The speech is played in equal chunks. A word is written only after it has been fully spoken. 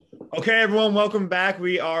Okay, everyone, welcome back.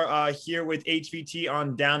 We are here with HVT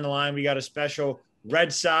on Down the Line. We got a special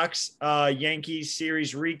Red Sox Yankees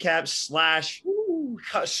series recap slash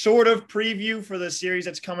sort of preview for the series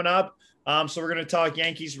that's coming up. So we're going to talk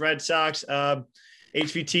Yankees, Red Sox.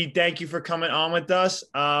 HVT, thank you for coming on with us.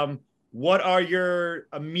 What are your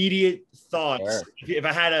immediate thoughts? Sure. If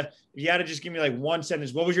you had to just give me like one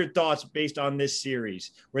sentence, what was your thoughts based on this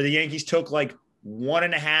series where the Yankees took like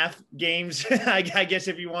 1.5 games, I guess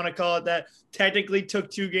if you want to call it that. Technically took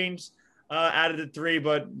 2 games out of the three,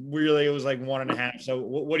 but really it was like 1.5. So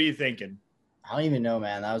what are you thinking? I don't even know,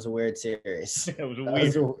 man. That was a weird series. It was That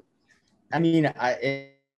was weird. a, I mean,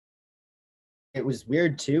 it was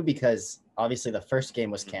weird too because obviously the first game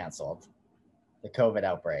was canceled, the COVID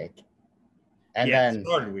outbreak, and Yeah, it then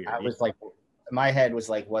started weird. I was like, my head was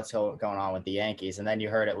like, what's going on with the Yankees? And then you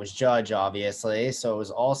heard it was Judge, obviously, so it was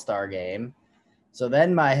All-Star game. So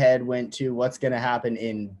then my head went to what's going to happen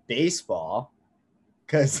in baseball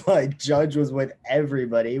because like Judge was with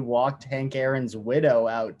everybody, walked Hank Aaron's widow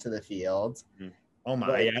out to the field. Oh my, I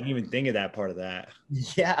Like, didn't even think of that part of that.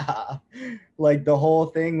 yeah, like the whole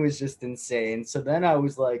thing was just insane. So then I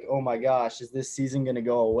was like, oh my gosh, is this season going to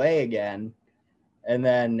go away again? And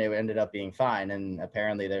then it ended up being fine. And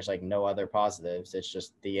apparently there's like no other positives. It's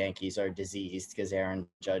just the Yankees are diseased because Aaron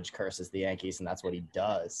Judge curses the Yankees and that's what he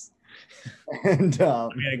does. And I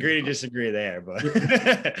mean, agree to disagree there, but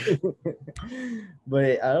I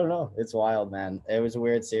don't know. It's wild, man. It was a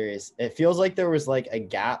weird series. It feels like there was like a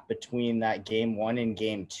gap between that game one and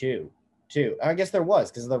game two. Too. I guess there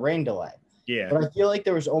was because of the rain delay. yeah. But I feel like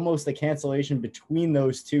there was almost a cancellation between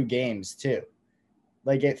those two games too.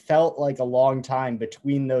 Like it felt like a long time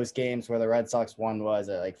between those games where the Red Sox won was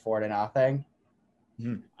at like 4-0.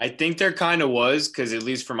 I think there kind of was because at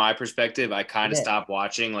least from my perspective, I kind of Yeah. stopped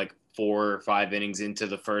watching like 4 or 5 innings into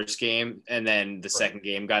the first game, and then the second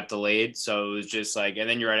game got delayed. So it was just like, and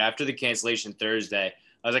then you're right after the cancellation Thursday.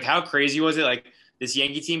 I was like, how crazy was it? Like this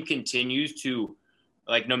Yankee team continues to,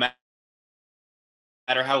 like, no matter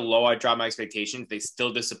how low I drop my expectations, they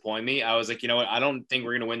still disappoint me. I was like, you know what? I don't think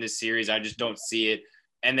we're gonna win this series. I just don't see it.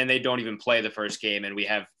 And then they don't even play the first game, and we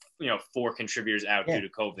have 4 contributors out Yeah. due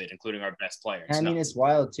to COVID, including our best players. I mean, it's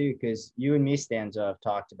wild too because you and me, Stanzo, have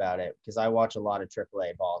talked about it because I watch a lot of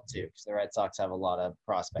AAA ball too because the Red Sox have a lot of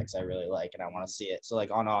prospects I really like and I want to see it. So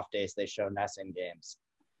like on off days they show Nesson games,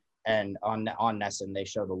 and on Nesson they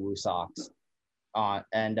show the Woo Sox.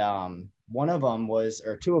 And one of them was,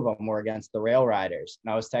 or two of them were against the Rail Riders,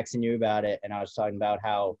 and I was texting you about it, and I was talking about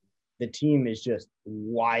how the team is just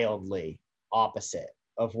wildly opposite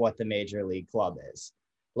of what the major league club is.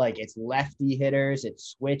 Like it's lefty hitters,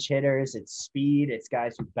 it's switch hitters, it's speed, it's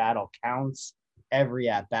guys who battle counts every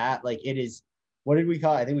at bat. Like it is. What did we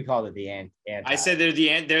call it? I think we called it the anti. I said they're the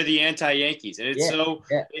anti-Yankees, and Yeah,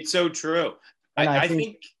 yeah. it's so true. And I I think,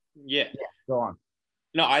 think yeah. yeah, go on.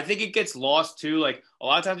 No, I think it gets lost too. Like a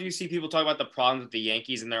lot of times you see people talk about the problems with the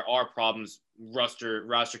Yankees, and there are problems roster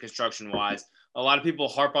construction wise. A lot of people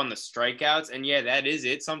harp on the strikeouts, and yeah, that is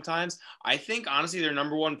it sometimes. I think honestly their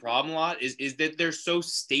number one problem a lot is that they're so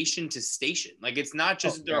station to station. Like it's not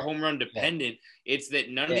just that they're home run Yeah, dependent, it's that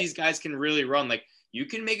none of yeah, these guys can really run. Like you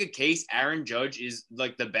can make a case Aaron Judge is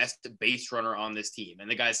like the best base runner on this team, and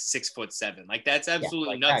the guy's 6'7". Like that's yeah.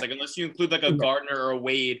 absolutely Like nuts. that. Like unless you include like a Gardner or a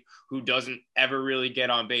Wade who doesn't ever really get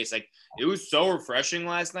on base. Like it was so refreshing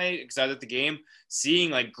last night because I was at the game,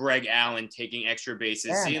 seeing like Greg Allen taking extra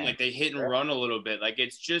bases, Yeah, seeing man. like they hit and Yeah, run a little bit. Like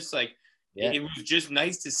it's just like yeah. it was just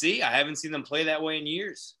nice to see. I haven't seen them play that way in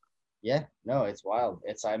years. Yeah, no, it's wild.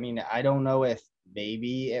 I mean, I don't know if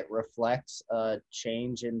maybe it reflects a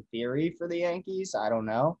change in theory for the Yankees. I don't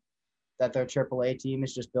know that their AAA team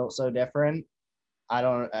is just built so different. I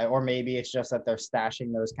don't, or maybe it's just that they're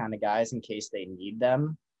stashing those kind of guys in case they need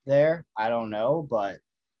them there. I don't know, but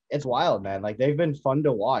it's wild, man. Like they've been fun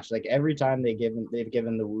to watch. Like every time they've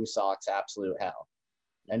given the Woo Sox absolute hell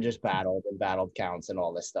and just battled counts and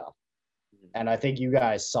all this stuff. And I think you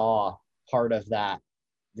guys saw part of that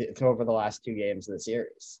over the last 2 games of the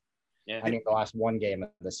series. Yeah. I mean, the last one game of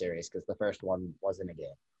the series because the first one wasn't a game.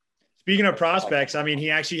 Speaking of prospects, I mean, he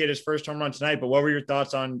actually hit his first home run tonight, but what were your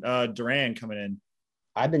thoughts on Duran coming in?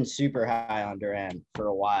 I've been super high on Duran for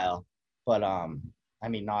a while, but I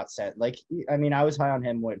mean, not set like I mean, I was high on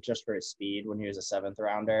him just for his speed when he was a seventh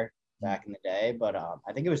rounder back in the day, but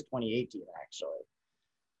I think it was 2018 actually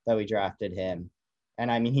that we drafted him.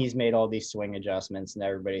 And I mean, he's made all these swing adjustments, and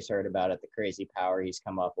everybody's heard about it, the crazy power he's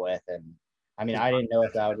come up with. And I mean, I didn't know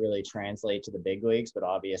if that would really translate to the big leagues, but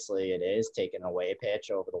obviously it is taking away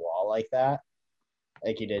pitch over the wall like that,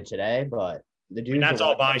 like he did today. But the And dude's a that's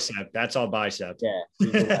all weapon. bicep. That's all bicep. Yeah,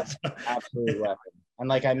 he's a weapon, absolute weapon. And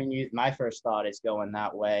like, I mean, my first thought is going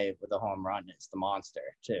that way with a home run. It's the monster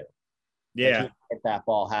too. Yeah. Like, hit that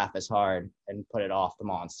ball half as hard and put it off the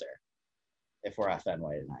monster. If we're at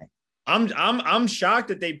Fenway tonight. I'm shocked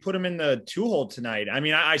that they put him in the 2-hole tonight. I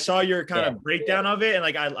mean, I saw your kind of breakdown of it, and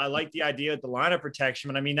like I like the idea of the lineup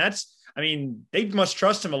protection, but I mean they must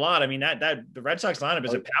trust him a lot. I mean that the Red Sox lineup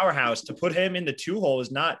is a powerhouse. To put him in the 2-hole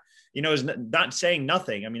is not saying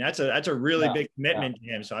nothing. I mean that's a really big commitment to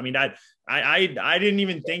him. So I mean I didn't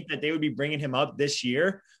even think that they would be bringing him up this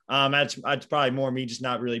year. That's probably more me just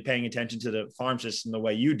not really paying attention to the farm system the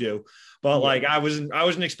way you do. But like I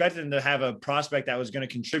wasn't expecting to have a prospect that was going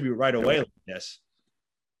to contribute right away like this.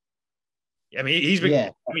 I mean, he's been. Yeah.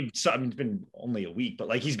 I mean, it's been only a week, but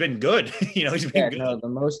like he's been good. He's been good. No, the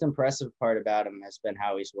most impressive part about him has been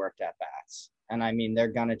how he's worked at bats. And I mean, they're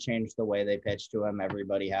gonna change the way they pitch to him.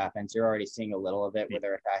 Everybody happens. You're already seeing a little of it where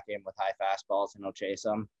they're attacking him with high fastballs and he'll chase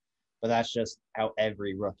them. But that's just how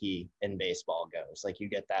every rookie in baseball goes. Like you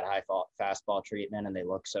get that high fastball treatment and they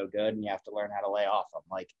look so good, and you have to learn how to lay off them.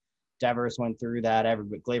 Like Devers went through that.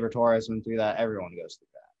 Gleyber Torres went through that. Everyone goes through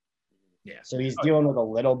that. Yeah. So he's dealing with a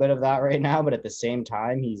little bit of that right now, but at the same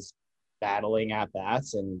time, he's battling at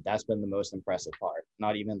bats, and that's been the most impressive part.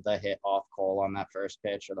 Not even the hit off Cole on that first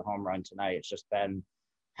pitch or the home run tonight. It's just been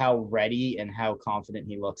how ready and how confident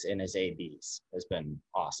he looks in his ABs has been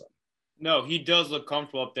awesome. No, he does look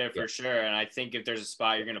comfortable up there for sure. And I think if there's a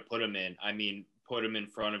spot you're going to put him in, I mean, put him in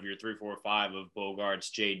front of your 3, 4, 5 of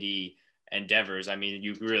Bogarts, JD, and Devers. I mean,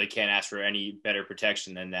 you really can't ask for any better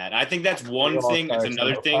protection than that. I think that's one thing. That's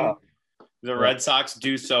another thing the Red Sox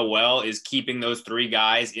do so well is keeping those 3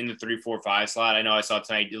 guys in the 3, 4, 5 slot. I know I saw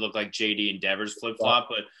tonight it looked like JD and Devers flip-flop,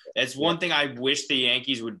 but that's one thing I wish the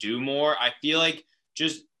Yankees would do more. I feel like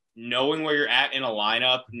just knowing where you're at in a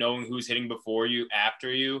lineup, knowing who's hitting before you,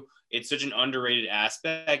 after you, it's such an underrated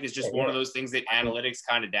aspect. It's just one of those things that analytics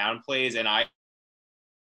kind of downplays, and I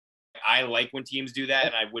like when teams do that,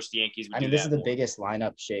 and I wish the Yankees would do that. I mean, this is the biggest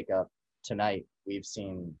lineup shakeup tonight we've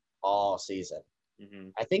seen all season. Mm-hmm.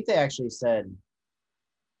 I think they actually said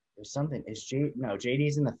there's something.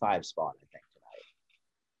 JD's in the 5 spot, I think, tonight.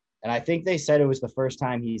 And I think they said it was the first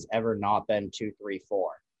time he's ever not been 2, 3,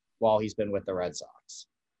 4 while he's been with the Red Sox.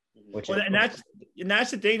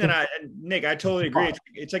 That's the thing that Nick, I totally agree.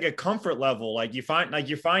 It's like a comfort level. Like you find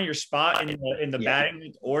your spot in the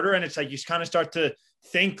batting order, and it's like you kind of start to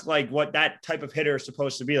think like what that type of hitter is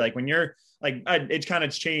supposed to be. Like when you're like, it's kind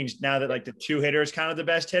of changed now that like the 2 hitter is kind of the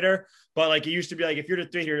best hitter. But like it used to be like if you're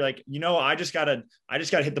the 3 hitter, like I just gotta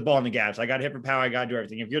hit the ball in the gaps. I gotta hit for power. I gotta do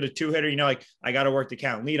everything. If you're the 2 hitter, like I gotta work the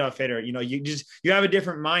count. Leadoff hitter, you have a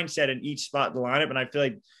different mindset in each spot in the lineup, and I feel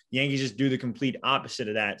like Yankees just do the complete opposite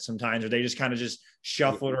of that sometimes, or they just kind of just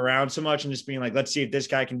shuffle it around so much and just being like, let's see if this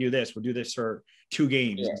guy can do this. We'll do this for 2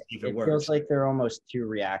 games and see if it works. Feels like they're almost too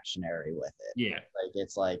reactionary with it. Yeah. Like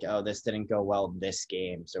it's like, oh, this didn't go well this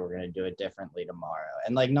game, so we're gonna do it differently tomorrow.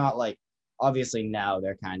 And like not like obviously now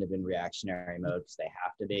they're kind of in reactionary mode because they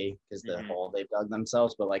have to be because the hole they've dug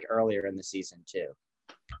themselves, but like earlier in the season too,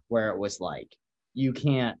 where it was like you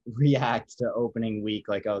can't react to opening week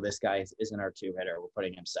like, oh, this guy isn't our 2 hitter. We're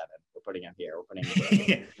putting him 7. We're putting him here. We're putting him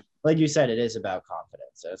here. Like you said, it is about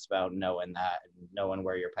confidence. So it's about knowing that and knowing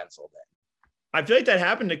where you're penciled in. I feel like that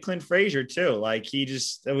happened to Clint Frazier too. Like he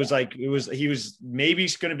was maybe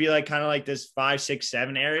going to be like kind of like this 5, 6,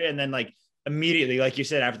 7 area. And then like immediately, like you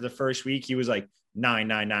said, after the first week, he was like 9,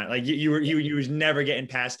 9, 9. Like he was never getting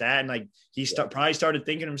past that. And like he probably started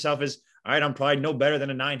thinking to himself as, all right, I'm probably no better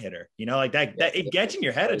than a 9 hitter, like that it gets in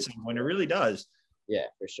your head at some point. It really does. Yeah,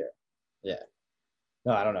 for sure. Yeah.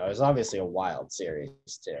 No, I don't know. It was obviously a wild series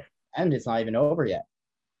too. And it's not even over yet.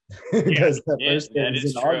 Because the first game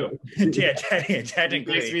is true. Technically. He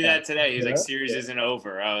texted me that today. He was like, series isn't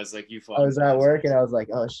over. I was like, I was at work and I was like,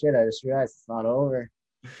 oh shit, I just realized it's not over.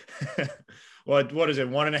 What is it?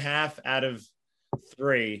 1.5 out of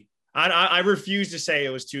 3. I refuse to say it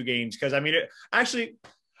was 2 games because I mean, I'm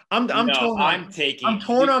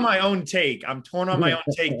torn on my own take. I'm torn on my own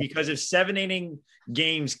take because if 7-inning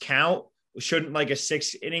games count, shouldn't like a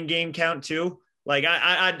 6-inning game count too? Like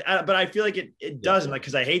but I feel like it doesn't, like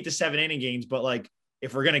because I hate the 7-inning games, but like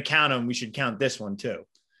if we're gonna count them, we should count this one too.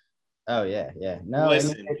 Oh yeah. No,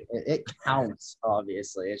 listen, it counts.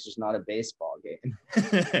 Obviously, it's just not a baseball game.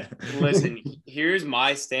 Listen, here's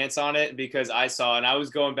my stance on it because I saw, and I was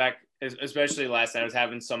going back, especially last night. I was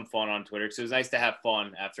having some fun on Twitter because it was nice to have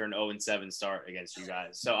fun after an 0-7 start against you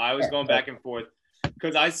guys. So I was going back and forth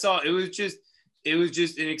because I saw it was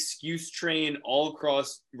just an excuse train all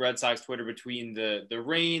across Red Sox Twitter between the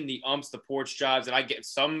rain, the umps, the porch jobs, and I get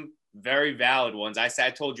some very valid ones. I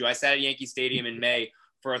told you I sat at Yankee Stadium in May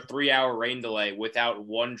for a 3-hour rain delay without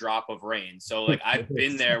one drop of rain. So like I've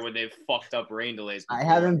been there when they've fucked up rain delays before. I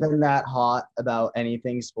haven't been that hot about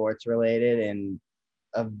anything sports related in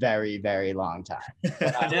a very, very long time.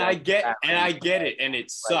 And I get it, and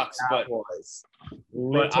it sucks, like,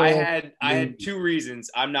 but I had 2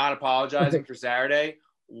 reasons. I'm not apologizing for Saturday.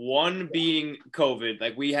 One being COVID.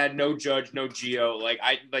 Like we had no Judge, no Gio.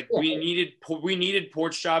 We needed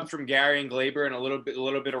porch jobs from Gary and Glaber and a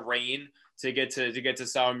little bit of rain to get to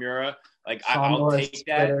Sawamura. Like I'll take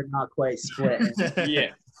that. Not quite split.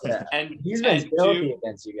 Yeah. Yeah. And he's been filthy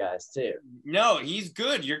against you guys too. No, he's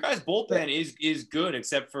good. Your guys' bullpen is good,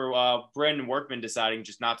 except for Brandon Workman deciding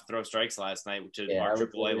just not to throw strikes last night, which is our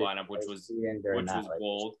AAA lineup, which was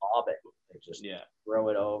bold. Just throw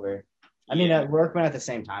it over. I mean, Workman at the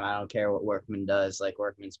same time, I don't care what Workman does. Like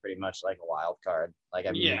Workman's pretty much like a wild card. Like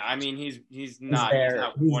I mean, he's not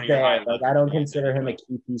one of your high. Like I don't consider him a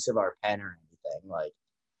key piece of our pen or anything. Like,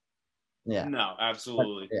 no,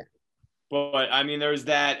 absolutely. But, But I mean, there's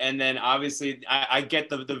that, and then obviously I get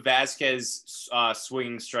the Vasquez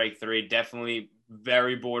swinging strike 3, definitely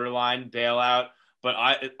very borderline bailout. But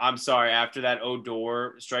I'm sorry, after that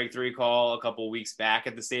Odor strike 3 call a couple of weeks back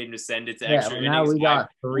at the stadium to send it to extra innings, now we got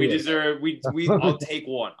 3. I'll take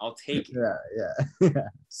one. I'll take it. Yeah.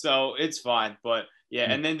 So it's fine, but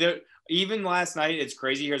and then even last night, it's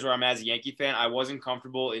crazy. Here's where I'm at as a Yankee fan. I wasn't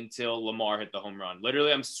comfortable until Lamar hit the home run.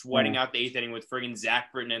 Literally, I'm sweating out the 8th inning with friggin'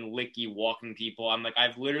 Zach Britton and Licky walking people. I'm like,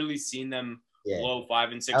 I've literally seen them blow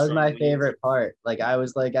 5 and 6. That was my favorite part. Like, I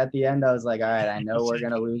was like, at the end, I was like, all right, I know we're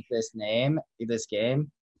going to lose this game.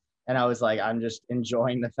 And I was like, I'm just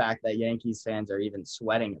enjoying the fact that Yankees fans are even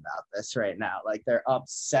sweating about this right now. Like, they're up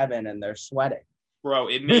 7 and they're sweating. Bro,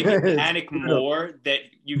 it made me panic more that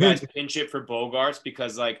you guys pinch it for Bogarts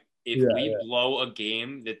because, like, if we blow a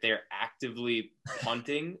game that they're actively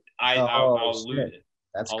punting, I'll lose it.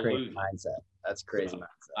 That's crazy mindset. That's crazy mindset.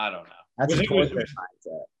 I don't know. That's a corporate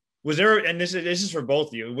mindset. Was there, and this is for both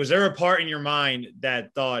of you, was there a part in your mind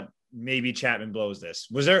that thought maybe Chapman blows this?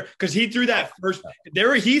 Was there, because he threw that first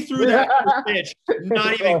pitch,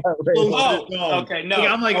 not even close. Okay, no.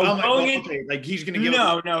 I'm like, he's gonna give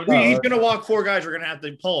he's gonna walk 4 guys. We're gonna have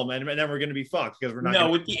to pull him, and then we're gonna be fucked because we're not.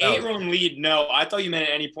 No, with the 8-run lead, no. I thought you meant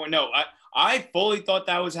at any point. No, I fully thought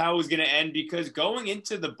that was how it was gonna end because going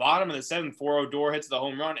into the bottom of the 7th, 4-0 door hits the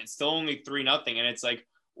home run. It's still only 3-0, and it's like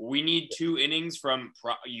we need 2 innings from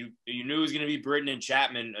you. You knew it was gonna be Britton and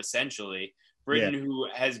Chapman essentially. Britton, who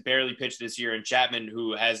has barely pitched this year, and Chapman,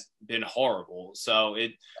 who has been horrible.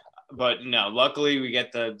 But no, luckily we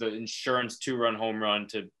get the insurance 2-run home run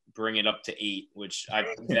to bring it up to 8, which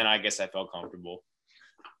I guess I felt comfortable.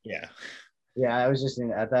 Yeah. Yeah, I was just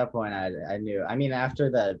at that point, I knew. I mean,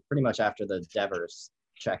 pretty much after the Devers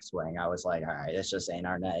check swing, I was like, all right, this just ain't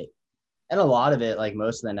our night. And a lot of it, like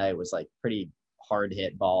most of the night, was like pretty hard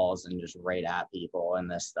hit balls and just right at people and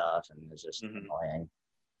this stuff, and it's just annoying.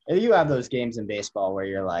 You have those games in baseball where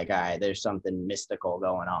you're like, all right, there's something mystical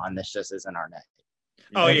going on. This just isn't our night.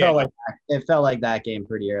 It felt like that game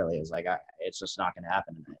pretty early. It was like, all right, it's just not going to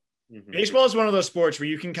happen tonight. Baseball is one of those sports where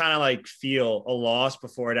you can kind of like feel a loss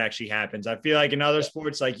before it actually happens. I feel like in other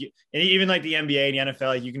sports, like and even like the NBA and the NFL,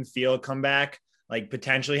 like you can feel a comeback like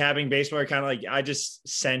potentially happening. Baseball are kind of like, I just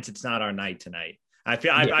sense it's not our night tonight. I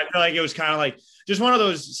feel like it was kind of like just one of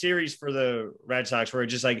those series for the Red Sox where it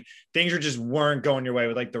just like things just weren't going your way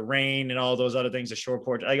with like the rain and all those other things, the short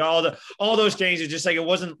porch, like all those things. It's just like it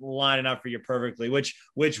wasn't lining up for you perfectly, which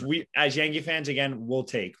we as Yankee fans again we'll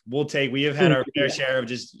take. We have had our fair share of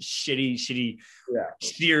just shitty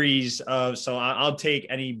series of. So I'll take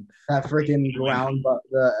any that freaking ground,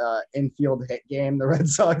 the infield hit game the Red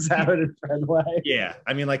Sox had in Fenway. Yeah,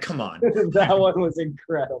 I mean, like, come on, that one was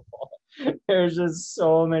incredible. There's just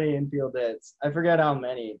so many infield hits. I forget how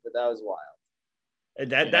many, but that was wild.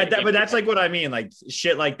 But that's like what I mean. Like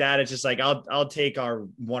shit like that. It's just like I'll take our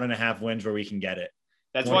 1.5 wins where we can get it.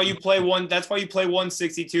 That's why you play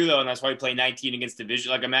 162 though, and that's why you play 19 against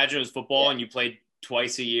division. Like imagine it was football and you played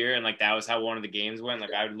twice a year, and like that was how one of the games went.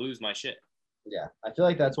 Like I would lose my shit. Yeah, I feel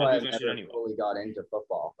like that's why I've never fully got into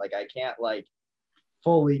football. Like I can't like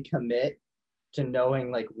fully commit to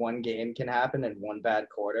knowing like one game can happen in one bad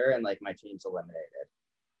quarter and like my team's eliminated.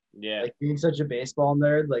 Yeah. Like being such a baseball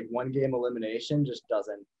nerd, like one game elimination just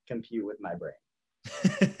doesn't compute with my brain.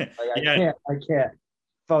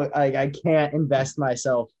 Like I can't invest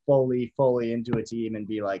myself fully into a team and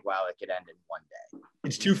be like, wow, it could end in one day.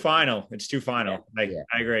 It's too final. I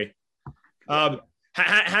agree. Yeah.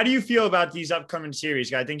 How do you feel about these upcoming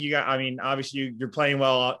series? I think obviously you're playing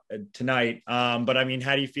well tonight. But I mean,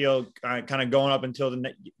 how do you feel kind of going up until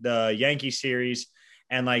the Yankee series?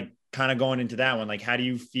 And like kind of going into that one, like how do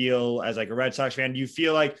you feel as like a Red Sox fan? Do you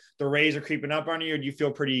feel like the Rays are creeping up on you, or do you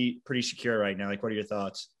feel pretty secure right now? Like, what are your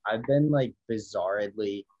thoughts? I've been like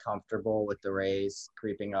bizarrely comfortable with the Rays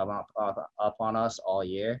creeping up on us all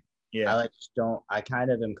year. I Yeah. like just don't. I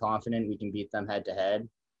kind of am confident we can beat them head to head.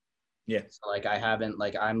 Yeah. So like I haven't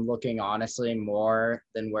like I'm looking honestly more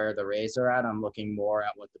than where the Rays are at. I'm looking more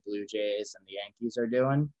at what the Blue Jays and the Yankees are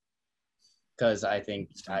doing because I think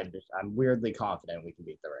I'm weirdly confident we can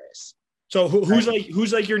beat the Rays. So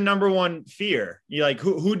who's like your number one fear? You like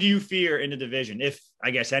who do you fear in the division? If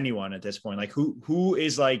I guess anyone at this point, like who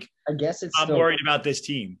is like I guess it's I'm still worried about this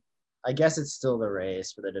team. I guess it's still the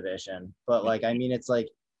Rays for the division. But like I mean it's like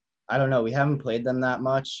I don't know, we haven't played them that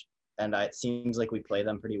much and it seems like we play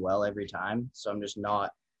them pretty well every time. So I'm just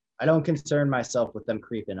not I don't concern myself with them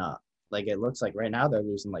creeping up. Like it looks like right now they're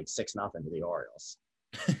losing like 6-0 to the Orioles.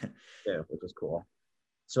 Too, which is cool.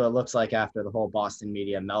 So it looks like after the whole Boston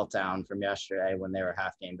media meltdown from yesterday when they were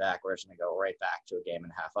half game back, we're just gonna go right back to a game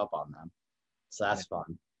and a half up on them. So that's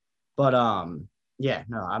fun. But yeah,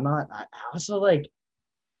 no, I'm not. I also like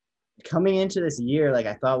coming into this year, like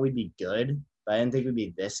I thought we'd be good, but I didn't think we'd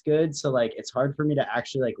be this good. So like it's hard for me to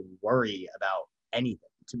actually like worry about anything,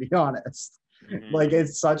 to be honest. Mhm. Like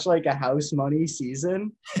it's such like a house money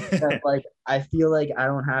season that like I feel like I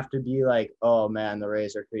don't have to be like, oh man, the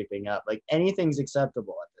Rays are creeping up. Like anything's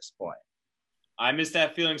acceptable at this point. I miss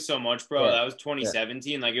that feeling so much, bro. Yeah. That was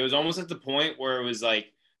 2017. Like it was almost at the point where it was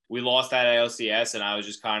like we lost that ALCS, and I was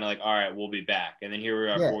just kind of like, all right, we'll be back. And then here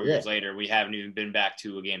we are, 4 years later. We haven't even been back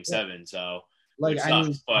to a game 7, so like which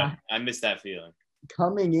sucks. But I miss that feeling.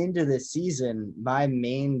 Coming into this season, my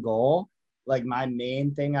main goal, like my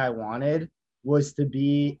main thing I wanted was to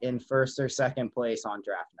be in first or second place on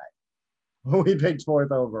draft night. We picked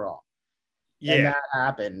 4th overall. Yeah. And that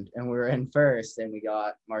happened. And we were in first and we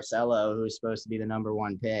got Marcelo, who was supposed to be the number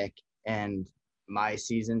 1 pick. And my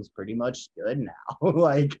season's pretty much good now.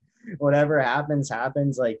 Like whatever happens.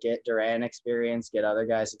 Like get Duran experience, get other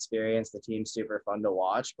guys experience. The team's super fun to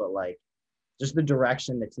watch, but like just the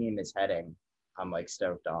direction the team is heading, I'm like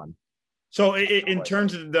stoked on. So in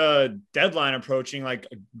terms of the deadline approaching, like,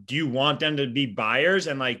 do you want them to be buyers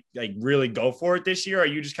and like really go for it this year? Or are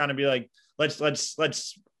you just kind of be like, let's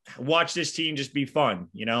watch this team just be fun,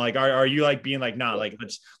 you know? Like, are you like being like, nah, like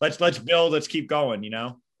let's build, let's keep going, you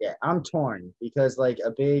know? Yeah, I'm torn because like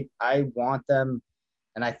I want them,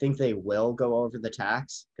 and I think they will go over the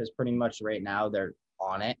tax because pretty much right now they're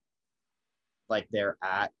on it. Like they're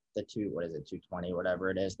at the 220, whatever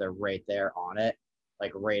it is. They're right there on it,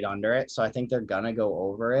 like right under it. So I think they're gonna go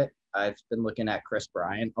over it. I've been looking at Chris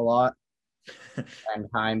Bryant a lot, and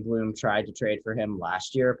Heim Bloom tried to trade for him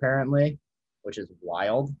last year apparently, which is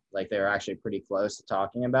wild. Like they were actually pretty close to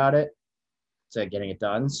talking about it, to getting it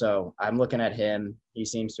done. So I'm looking at him. He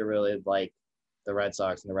seems to really like the Red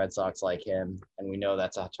Sox, and the Red Sox like him, and we know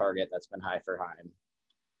that's a target that's been high for Heim.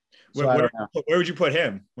 So where would you put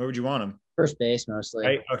him? Where would you want him? First base mostly.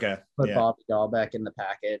 Right? Okay. Put Bobby Dahlbeck in the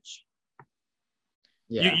package.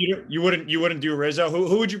 Yeah. You wouldn't do Rizzo.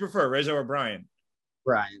 Who would you prefer, Rizzo or Bryant?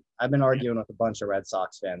 Bryant. I've been arguing with a bunch of Red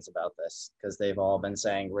Sox fans about this because they've all been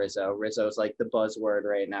saying Rizzo. Rizzo's like the buzzword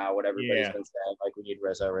right now. What everybody's been saying, like we need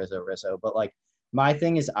Rizzo. But like my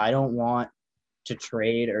thing is, I don't want to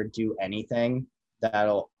trade or do anything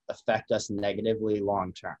that'll affect us negatively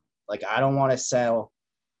long term. Like I don't want to sell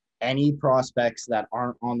any prospects that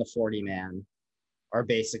aren't on the 40-man are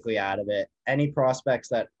basically out of it. Any prospects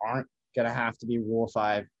that aren't going to have to be Rule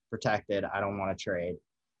 5 protected, I don't want to trade.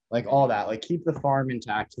 Like all that, like keep the farm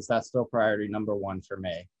intact because that's still priority number 1 for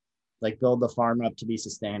me. Like build the farm up to be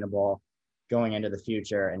sustainable going into the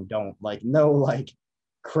future and don't like no like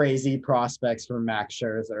crazy prospects for Max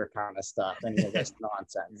Scherzer kind of stuff. Any of this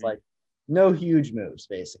nonsense. Like no huge moves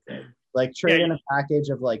basically. Like trade in a package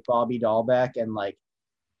of like Bobby Dahlbeck and like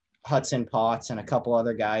Hudson Potts and a couple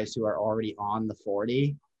other guys who are already on the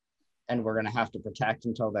 40 and we're going to have to protect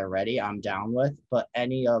until they're ready. I'm down with, but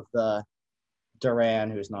any of the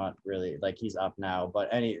Duran, who's not really like he's up now, but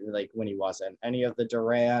any like when he wasn't, any of the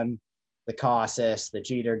Duran, the Casas, the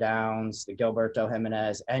Jeter Downs, the Gilberto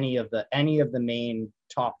Jimenez, any of the main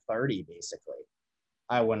top 30 basically,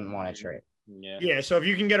 I wouldn't want to trade. Yeah. So if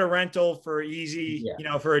you can get a rental for easy, you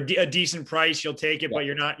know, for a decent price, you'll take it. But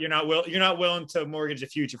you're not willing to mortgage the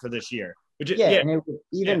future for this year. And it would,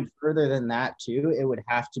 even further than that too, it would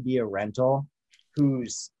have to be a rental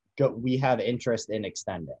we have interest in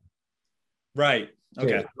extending. Right.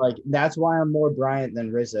 Okay. Like that's why I'm more Bryant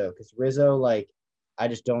than Rizzo because Rizzo, like I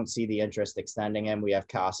just don't see the interest extending him. We have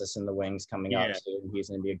Casas in the wings coming up soon. He's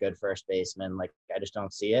going to be a good first baseman. Like I just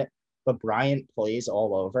don't see it. but Bryant plays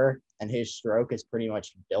all over, and his stroke is pretty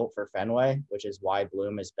much built for Fenway, which is why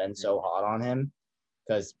Bloom has been so hot on him,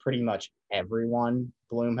 because pretty much everyone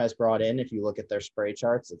Bloom has brought in, if you look at their spray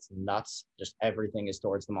charts, it's nuts. Just everything is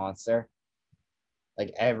towards the monster.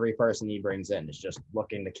 Like every person he brings in is just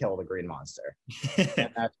looking to kill the green monster. And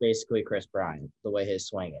that's basically Chris Bryant, the way his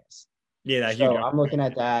swing is. Yeah, so I'm looking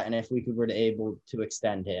at that, and if we were to able to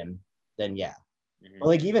extend him, then yeah. Mm-hmm. But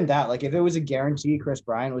like even that, like if it was a guarantee Chris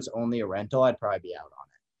Bryant was only a rental, I'd probably be out on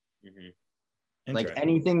it. Mm-hmm. Like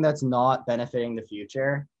anything that's not benefiting the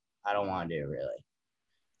future, I don't want to do really.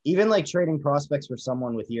 Even like trading prospects for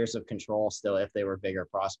someone with years of control still, if they were bigger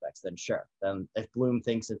prospects, then sure. Then if Bloom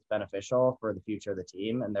thinks it's beneficial for the future of the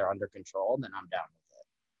team and they're under control, then I'm down with it.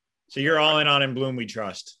 So you're all in on him, Bloom, we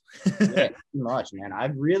trust. Yeah, too much, man.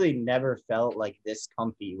 I've really never felt like this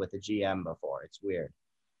comfy with a GM before. It's weird.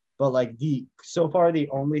 But like so far, the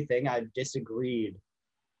only thing I've disagreed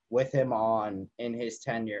with him on in his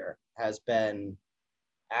tenure has been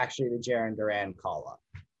actually the Jarren Duran call-up.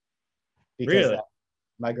 Because really?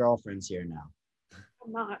 My girlfriend's here now.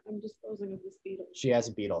 I'm not. I'm disposing of this beetle. She has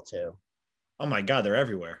a beetle too. Oh my God, they're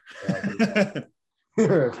everywhere.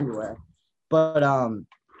 They're everywhere. But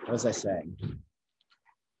what was I saying?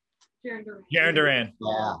 Jarren Duran.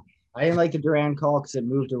 Yeah. I didn't like the Duran call because it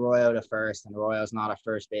moved Arroyo to first, and Arroyo's not a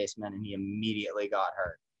first baseman, and he immediately got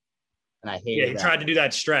hurt. And I hated he tried to do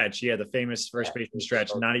that stretch. Yeah, the famous first baseman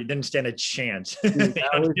stretch. He didn't stand a chance. Dude,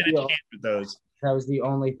 that was the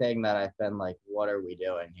only thing that I've been like, what are we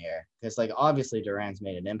doing here? Because like obviously Duran's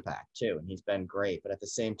made an impact too, and he's been great. But at the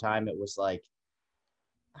same time, it was like,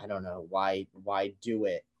 I don't know, why do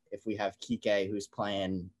it if we have Kike who's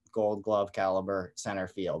playing Gold Glove caliber center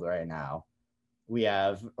field right now? We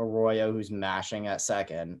have Arroyo who's mashing at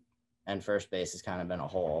second, and first base has kind of been a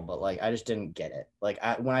hole. But like, I just didn't get it. Like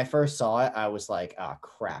when I first saw it, I was like, oh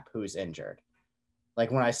crap, who's injured?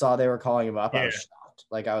 Like when I saw they were calling him up, I was shocked.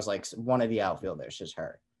 Like I was like, one of the outfielders just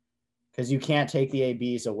hurt. Because you can't take the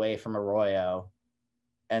ABs away from Arroyo.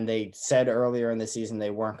 And they said earlier in the season they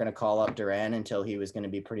weren't going to call up Duran until he was going to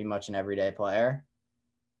be pretty much an everyday player.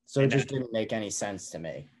 So it just didn't make any sense to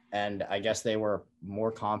me. And I guess they were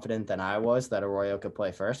more confident than I was that Arroyo could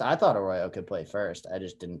play first. I thought Arroyo could play first. I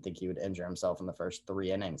just didn't think he would injure himself in the first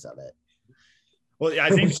 3 innings of it. Well, I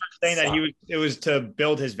think saying that it was to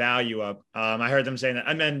build his value up. I heard them saying that.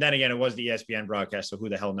 And then again, it was the ESPN broadcast, so who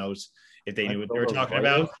the hell knows if they knew what they were talking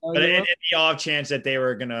about. But in the off chance that they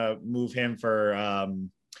were going to move him for,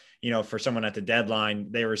 for someone at the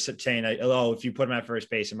deadline, they were saying that, if you put him at first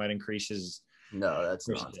base, it might increase his. No, that's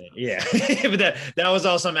not. Yeah, but that was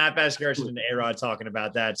also Matt Vasgersian and A-Rod talking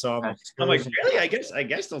about that. So I'm like, really? I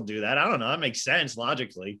guess they'll do that. I don't know. That makes sense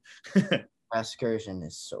logically. Vasgersian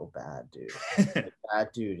is so bad, dude. Like,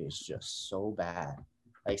 that dude is just so bad.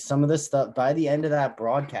 Like some of the stuff by the end of that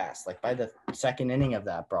broadcast, like by the second inning of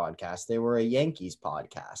that broadcast, they were a Yankees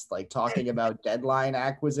podcast, like talking about deadline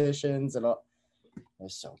acquisitions and all. It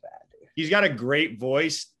was so bad, dude. He's got a great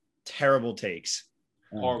voice, terrible takes.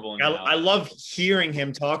 Horrible. I love hearing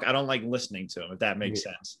him talk. I don't like listening to him, if that makes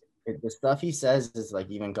sense. The stuff he says is like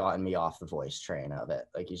even gotten me off the voice train of it.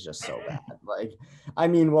 Like he's just so bad. Like, I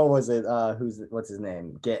mean, what was it? What's his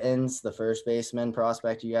name? Gittins, the first baseman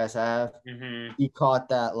prospect you guys have. Mm-hmm. He caught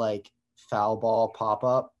that like foul ball pop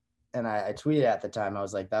up, and I tweeted at the time. I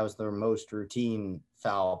was like, that was the most routine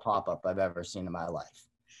foul pop up I've ever seen in my life.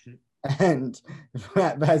 And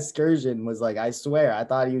Matt Vasgersian was like, I swear, I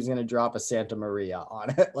thought he was gonna drop a Santa Maria on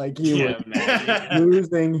it. Like he was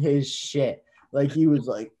losing his shit. Like he was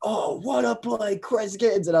like, oh, what a play, Chris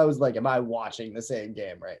Gittins. And I was like, am I watching the same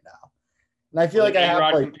game right now? And I feel like I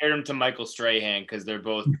have compared him to Michael Strahan because they're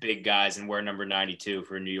both big guys and wear number 92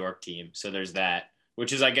 for a New York team. So there's that,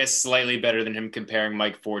 which is, I guess, slightly better than him comparing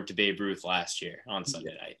Mike Ford to Babe Ruth last year on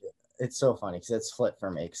Sunday night. It's so funny because it's flipped for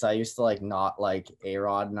me because I used to like not like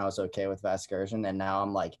A-Rod and I was okay with Vasgersian, and now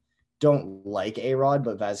I'm like don't like A-Rod,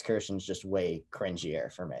 but Vasgersian's just way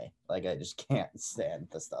cringier for me. Like I just can't stand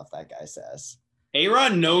the stuff that guy says.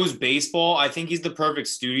 A-Rod knows baseball. I think he's the perfect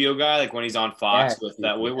studio guy, like when he's on Fox with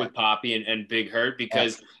Poppy and Big Hurt,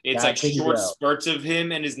 because it's like short spurts of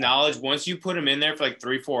him and his knowledge. Once you put him in there for like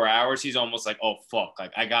 3-4 hours, he's almost like, oh fuck,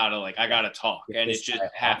 like I gotta talk, and it's just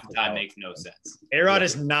half the time makes no sense. A-Rod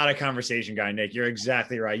is not a conversation guy, Nick. You're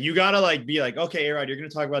exactly right. You gotta like be like, okay, A-Rod, you're gonna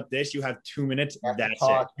talk about this. You have 2 minutes. That's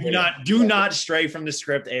it. Do not stray from the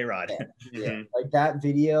script, A-Rod. Yeah. Like that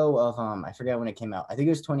video of I forget when it came out. I think it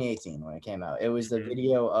was 2018 when it came out. It was the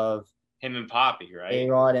video of Him and Poppy, right?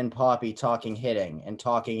 A-Rod and Poppy talking hitting and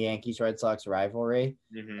talking Yankees Red Sox rivalry.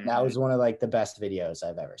 And that was one of like the best videos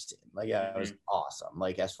I've ever seen. Like that was awesome.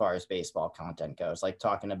 Like as far as baseball content goes, like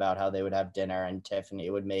talking about how they would have dinner and Tiffany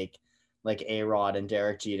would make like A-Rod and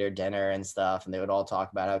Derek Jeter dinner and stuff, and they would all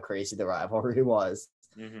talk about how crazy the rivalry was.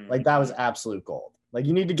 Like that was absolute gold. Like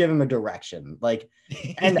you need to give him a direction. Like,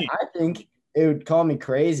 and I think it would call me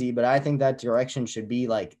crazy, but I think that direction should be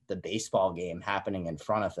like the baseball game happening in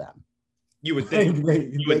front of them. You would think.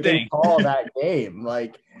 You would think. Call that game.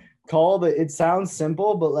 Like it sounds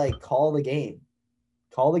simple, but like call the game.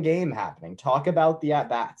 Call the game happening. Talk about the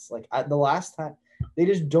at-bats. Like the last time, they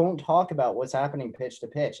just don't talk about what's happening pitch to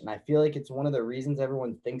pitch. And I feel like it's one of the reasons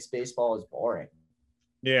everyone thinks baseball is boring.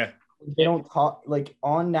 Yeah. They don't talk like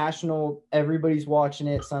on national, everybody's watching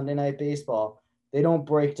it, Sunday Night Baseball. They don't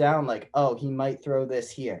break down like, oh, he might throw this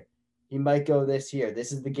here. He might go this here.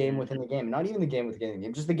 This is the game within the game. Not even the game within the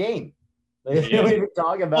game, just the game. They don't even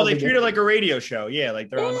talk about Well, they treat it like a radio show. Yeah, like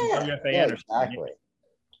they're on WFAN. Exactly.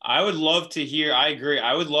 I would love to hear. I agree.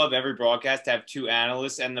 I would love every broadcast to have two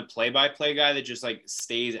analysts and the play-by-play guy that just like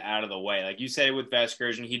stays out of the way. Like you said with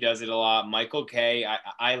Vescursion, he does it a lot. Michael K.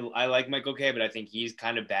 I like Michael K. But I think he's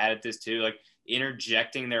kind of bad at this too. Like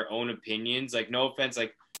interjecting their own opinions. Like no offense,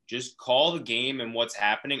 like just call the game and what's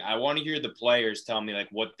happening. I want to hear the players tell me like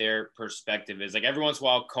what their perspective is. Like every once in a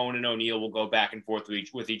while, Cohen and O'Neill will go back and forth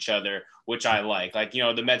with each other, which I like. Like, you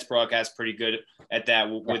know, the Mets broadcast pretty good at that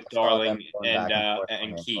with Darling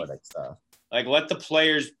and Keith. Like let the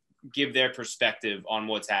players give their perspective on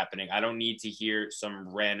what's happening. I don't need to hear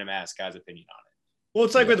some random ass guy's opinion on it. Well,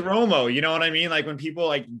 it's like with Romo, you know what I mean? Like when people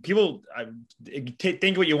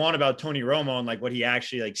think what you want about Tony Romo and like what he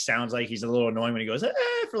actually like sounds like. He's a little annoying when he goes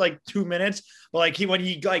for like 2 minutes, but like when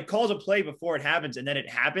he like calls a play before it happens and then it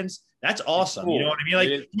happens, that's awesome. Cool. You know what I mean?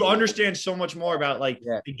 Like you understand so much more about like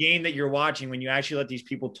the game that you're watching when you actually let these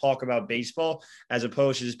people talk about baseball, as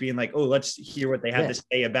opposed to just being like, oh, let's hear what they have to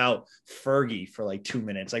say about Fergie for like 2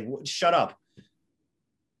 minutes. Like, shut up.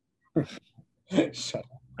 Shut up.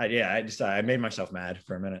 I made myself mad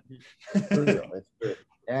for a minute. It's true.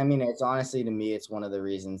 And I mean, it's honestly, to me, it's one of the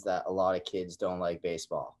reasons that a lot of kids don't like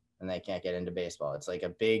baseball and they can't get into baseball. It's like a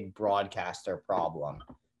big broadcaster problem,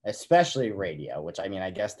 especially radio, which I mean, I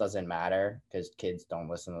guess doesn't matter because kids don't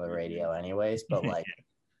listen to the radio anyways. But like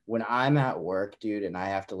when I'm at work, dude, and I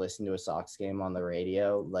have to listen to a Sox game on the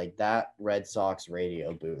radio, like that Red Sox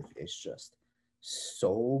radio booth is just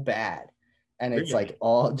so bad. And it's like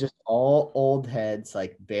all old heads,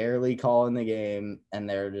 like barely calling the game. And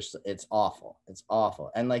they're just, it's awful. It's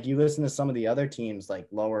awful. And like you listen to some of the other teams, like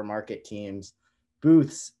lower market teams,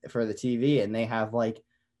 booths for the TV, and they have like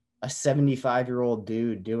a 75-year-old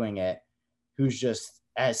dude doing it who's just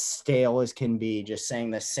as stale as can be, just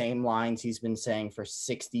saying the same lines he's been saying for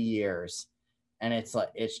 60 years. And it's like,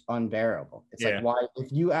 it's unbearable. It's like, why,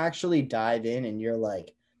 if you actually dive in and you're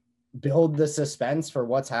like, build the suspense for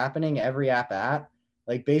what's happening every at-bat,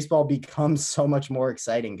 like baseball becomes so much more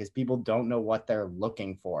exciting because people don't know what they're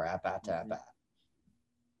looking for at-bat to at-bat.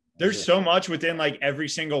 There's so much within like every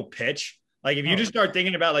single pitch. Like if you just start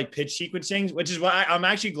thinking about like pitch sequencing, which is why I'm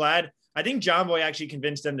actually glad. I think John Boy actually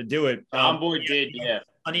convinced them to do it. John Boy did,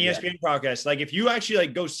 on ESPN podcast. Like if you actually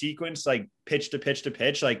like go sequence like pitch to pitch to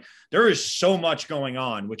pitch, like there is so much going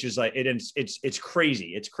on, which is like it's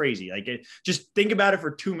crazy. It's crazy. Like just think about it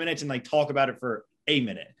for 2 minutes and like talk about it for a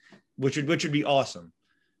minute, which would be awesome.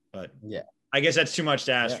 But I guess that's too much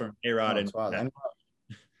to ask from A-Rod. It's wild.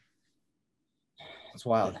 It's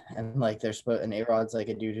wild. And like and A-Rod's like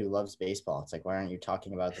a dude who loves baseball. It's like, why aren't you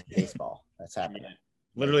talking about the baseball that's happening?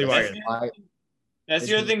 Literally why. That's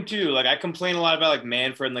the other thing too. Like I complain a lot about like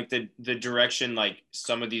Manfred and like the direction like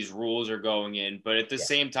some of these rules are going in, but at the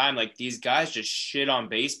same time, like these guys just shit on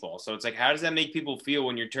baseball. So it's like, how does that make people feel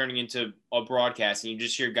when you're turning into a broadcast and you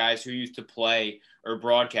just hear guys who used to play or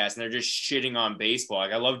broadcast and they're just shitting on baseball?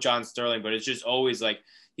 Like I love John Sterling, but it's just always like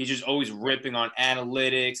he's just always ripping on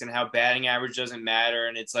analytics and how batting average doesn't matter.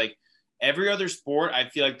 And it's like every other sport, I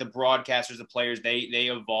feel like the broadcasters, the players, they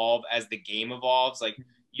evolve as the game evolves. Like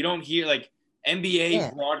you don't hear like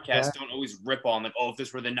NBA broadcasts don't always rip on like, oh, if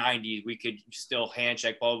this were the 90s, we could still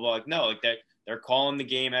handshake, blah, blah, blah. Like, no, like they're calling the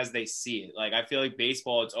game as they see it. Like, I feel like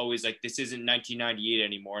baseball, it's always like, this isn't 1998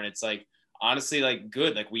 anymore. And it's like, honestly, like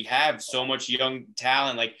good. Like we have so much young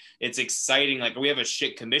talent. Like it's exciting. Like we have a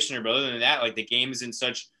shit commissioner, but other than that, like the game is in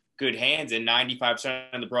such good hands, and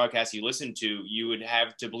 95% of the broadcasts you listen to, you would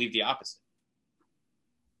have to believe the opposite.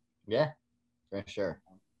 Yeah, for sure.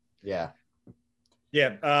 Yeah.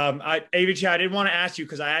 Yeah. HVT, I didn't want to ask you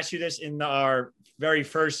because I asked you this in our very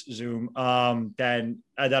first Zoom that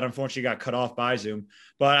unfortunately got cut off by Zoom.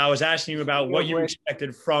 But I was asking you about what you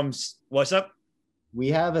expected from what's up? We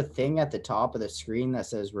have a thing at the top of the screen that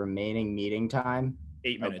says remaining meeting time.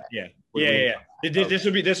 8 minutes. Okay. Yeah. This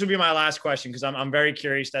would be my last question because I'm very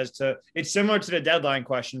curious as to, it's similar to the deadline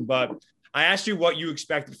question, but I asked you what you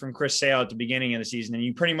expected from Chris Sale at the beginning of the season, and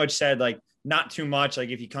you pretty much said like not too much. Like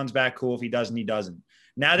if he comes back, cool. If he doesn't, he doesn't.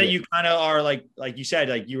 Now that you kind of are like you said,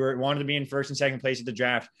 like you wanted to be in first and second place at the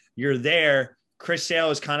draft, you're there. Chris Sale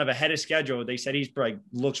is kind of ahead of schedule. They said he's like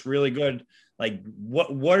looks really good. Like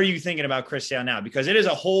what are you thinking about Chris Sale now? Because it is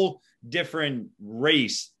a whole different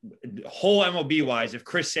race, whole MLB wise. If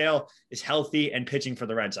Chris Sale is healthy and pitching for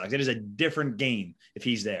the Red Sox, it is a different game if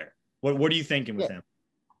he's there. What are you thinking with him?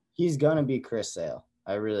 He's gonna be Chris Sale.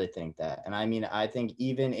 I really think that. And I mean, I think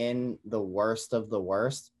even in the worst of the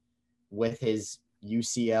worst, with his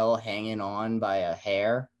UCL hanging on by a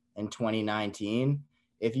hair in 2019,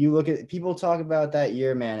 if you look at people talk about that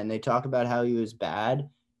year, man, and they talk about how he was bad.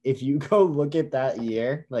 If you go look at that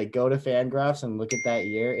year, like go to Fangraphs and look at that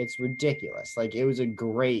year, it's ridiculous. Like it was a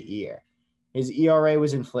great year. His ERA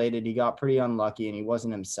was inflated. He got pretty unlucky and he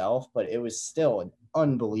wasn't himself, but it was still an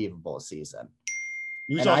unbelievable season.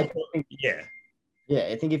 I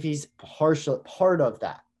think if he's part of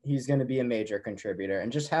that, he's going to be a major contributor.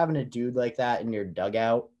 And just having a dude like that in your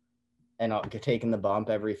dugout and taking the bump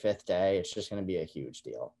every fifth day, it's just going to be a huge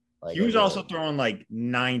deal. Like he was also throwing like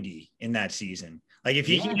 90 in that season. Like if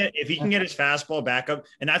he can get his fastball back up,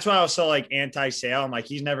 and that's why I was so like anti-Sale. I'm like,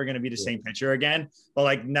 he's never going to be the same pitcher again. But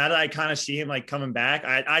like now that I kind of see him like coming back,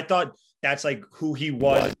 I thought that's like who he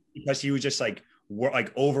was because he was just like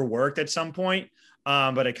overworked at some point.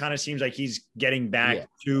 But it kind of seems like he's getting back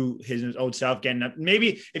to his old self.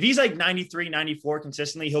 Maybe if he's like 93, 94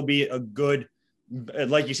 consistently, he'll be a good,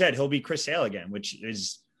 like you said, he'll be Chris Sale again, which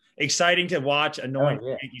is exciting to watch. Annoying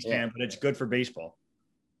Yankees fan, but it's good for baseball.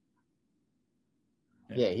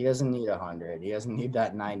 Yeah, he doesn't need 100. He doesn't need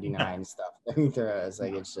that 99 stuff that he throws.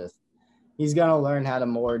 Like it's just he's gonna learn how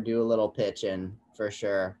to do a little pitching for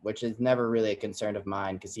sure, which is never really a concern of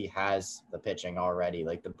mine because he has the pitching already.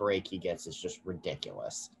 Like the break he gets is just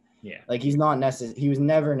ridiculous. Yeah, like he was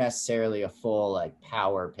never necessarily a full like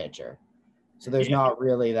power pitcher, so there's not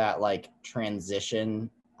really that like transition.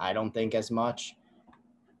 I don't think as much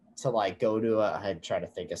to like go to I try to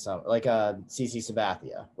think of some like a CC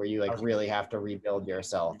Sabathia where you like really have to rebuild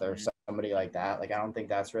yourself or somebody like that. Like I don't think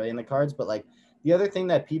that's really in the cards. But like the other thing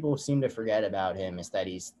that people seem to forget about him is that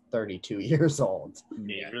he's 32 years old.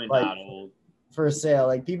 Yeah, really like, not old. For Sale,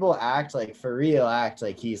 like people act like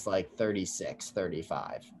he's like 36,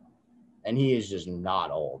 35. And he is just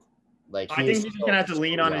not old. Like I think he's gonna have to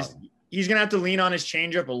lean on his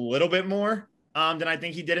changeup a little bit more than I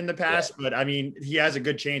think he did in the past. But I mean, he has a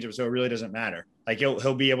good changeup, so it really doesn't matter. Like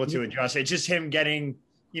he'll be able to adjust. It's just him getting,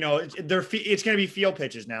 it's going to be feel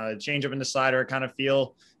pitches now. The changeup and the slider kind of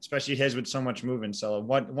feel, especially his with so much movement. So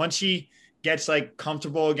once he gets like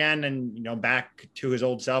comfortable again and back to his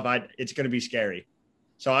old self, it's going to be scary.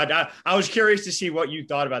 So I was curious to see what you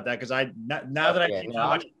thought about that because now that I see how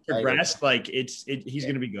much he progressed, like he's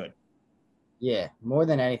going to be good. Yeah, more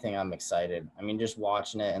than anything, I'm excited. I mean, just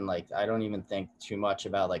watching it and like I don't even think too much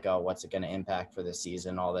about like, oh, what's it going to impact for the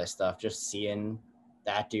season, all this stuff. Just seeing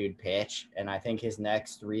that dude pitch, and I think his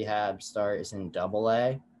next rehab start is in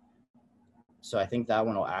AA. So I think that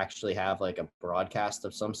one will actually have like a broadcast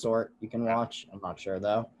of some sort you can watch. I'm not sure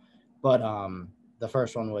though, but the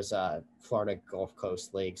first one was Florida Gulf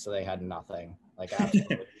Coast League, so they had nothing, like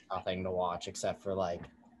absolutely nothing to watch except for like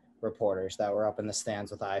reporters that were up in the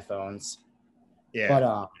stands with iPhones. Yeah.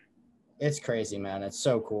 But it's crazy, man. It's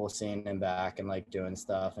so cool seeing him back and like doing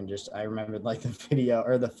stuff. And just I remembered like the video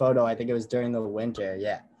or the photo, I think it was during the winter,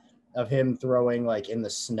 of him throwing like in the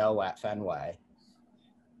snow at Fenway.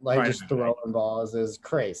 Like just throwing balls is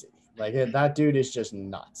crazy. Like that dude is just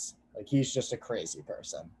nuts. Like he's just a crazy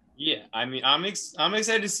person. Yeah, I mean, I'm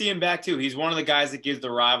excited to see him back too. He's one of the guys that gives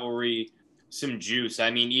the rivalry some juice.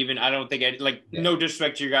 I mean, even I don't think no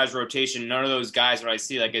disrespect to your guys' rotation. None of those guys, what I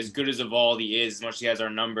see, like as good as Evaldi is, as much as he has our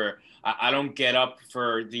number, I don't get up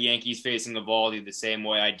for the Yankees facing Evaldi the same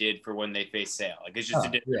way I did for when they faced Sale. Like it's just a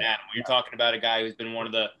different animal. You're talking about a guy who's been one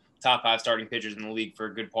of the top 5 starting pitchers in the league for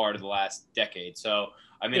a good part of the last decade. So,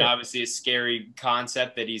 I mean, obviously a scary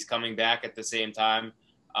concept that he's coming back at the same time.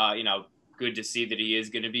 Good to see that he is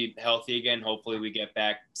going to be healthy again. Hopefully we get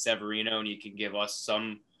back Severino and he can give us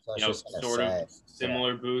some sort of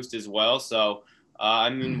similar boost as well. So, I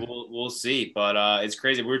mean, we'll see. But it's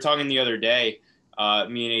crazy. We were talking the other day, me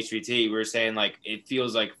and HVT, we were saying, like, it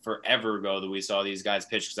feels like forever ago that we saw these guys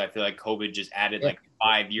pitch because I feel like COVID just added, like,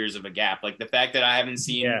 5 years of a gap. Like the fact that I haven't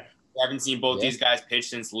seen both these guys pitch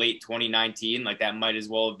since late 2019, like that might as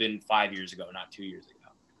well have been 5 years ago, not 2 years ago.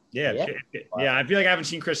 Yeah. I feel like I haven't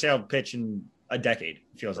seen Chris Sale pitch in a decade.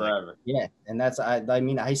 It feels Forever. like. Yeah, and that's I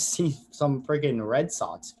mean I see some freaking Red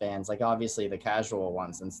Sox fans, like obviously the casual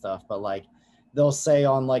ones and stuff, but like they'll say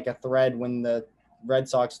on like a thread when the Red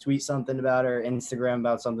Sox tweet something about or Instagram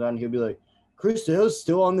about something, and he'll be like, "Chris Sale's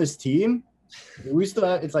still on this team? We still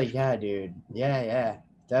have," it's like, yeah, dude, yeah,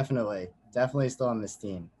 definitely still on this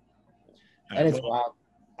team, and it's wild.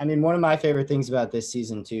 I mean, one of my favorite things about this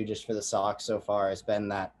season too, just for the Sox so far, has been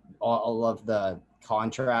that all of the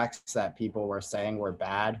contracts that people were saying were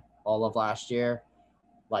bad all of last year,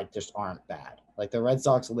 like just aren't bad. Like the Red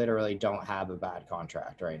Sox literally don't have a bad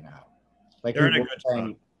contract right now. Like they're in a good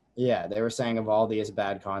spot. Yeah, they were saying Evaldi is a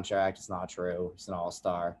bad contract. It's not true. He's an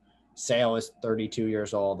all-star. Sale is 32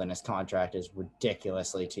 years old and his contract is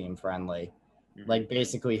ridiculously team friendly. Mm-hmm. Like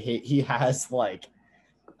basically he has like,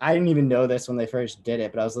 I didn't even know this when they first did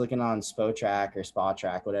it, but I was looking on Spotrac or Spot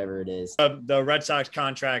Track, whatever it is. The Red Sox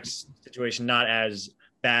contracts situation not as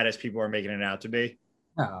bad as people are making it out to be.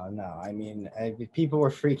 No. I mean, people were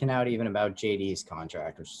freaking out even about JD's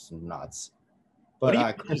contract, which is nuts. But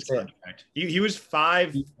his contract? He was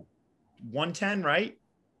 5/110, right?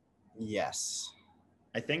 Yes.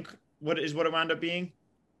 I think what it wound up being.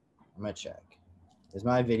 I'm gonna check. Is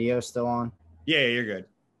my video still on? Yeah, you're good.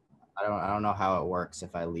 I don't know how it works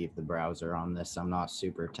if I leave the browser on this. I'm not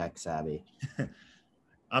super tech savvy.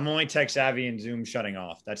 I'm only tech savvy and Zoom shutting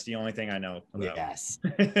off. That's the only thing I know about. Yes.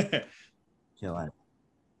 Killing it.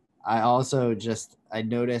 I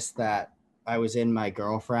noticed that I was in my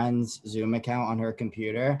girlfriend's Zoom account on her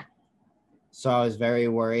computer. So I was very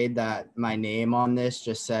worried that my name on this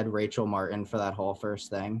just said Rachel Martin for that whole first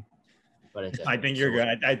thing. But it didn't. I think you're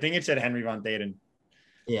good. I think it said Henry Von Thaden.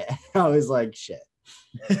 Yeah. I was like, shit.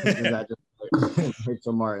 That just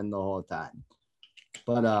Rachel Martin the whole time.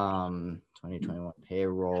 But 2021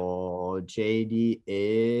 payroll, JD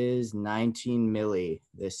is 19 milli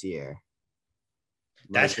this year.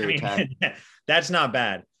 That's not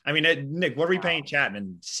bad. I mean, Nick, what are we paying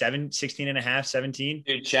Chapman? 16 and a half, 17?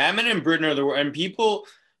 Dude, Chapman and Britton are the worst. And people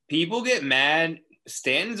get mad.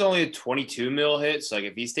 Stanton's only a 22 mil hit. So like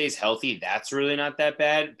if he stays healthy, that's really not that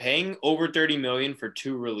bad. Paying over 30 million for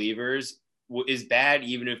two relievers is bad,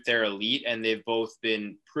 even if they're elite, and they've both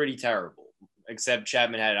been pretty terrible. Except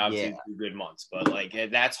Chapman had obviously 2 good months, but like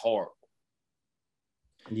that's horrible.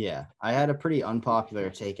 Yeah, I had a pretty unpopular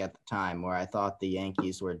take at the time where I thought the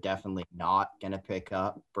Yankees were definitely not going to pick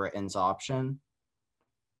up Britton's option.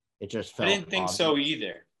 It just felt I didn't think so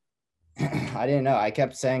either. I didn't know. I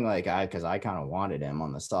kept saying because I kind of wanted him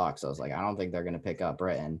on the Sox. I was like, I don't think they're going to pick up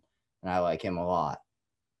Britton, and I like him a lot.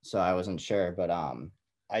 So I wasn't sure, but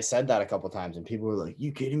I said that a couple times, and people were like,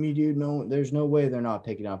 "You kidding me, dude? No, there's no way they're not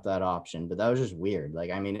picking up that option." But that was just weird.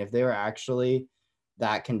 Like, I mean, if they were actually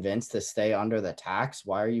that convinced to stay under the tax,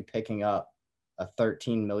 why are you picking up a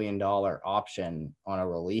 $13 million option on a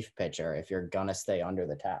relief pitcher if you're gonna stay under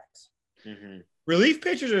the tax? Mm-hmm. Relief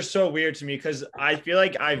pitchers are so weird to me because I feel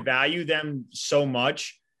like I value them so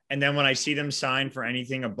much, and then when I see them sign for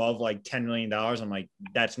anything above like $10 million, I'm like,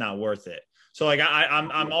 that's not worth it. So like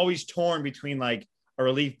I'm always torn between like a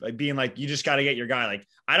relief being like, you just got to get your guy. Like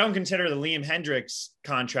I don't consider the Liam Hendricks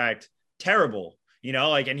contract terrible. You know,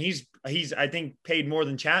 like, and he's I think paid more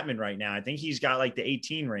than Chapman right now. I think he's got like the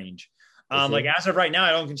 18 range. Like as of right now,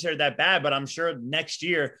 I don't consider that bad, but I'm sure next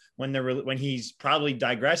year when he's probably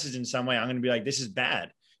digresses in some way, I'm going to be like, this is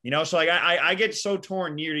bad. You know, so like I get so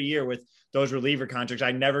torn year to year with those reliever contracts.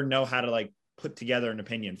 I never know how to like put together an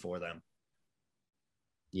opinion for them.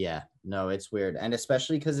 Yeah, no, it's weird. And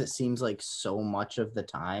especially because it seems like so much of the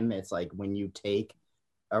time, it's like when you take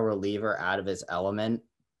a reliever out of his element,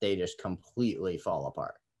 they just completely fall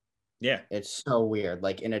apart. Yeah. It's so weird.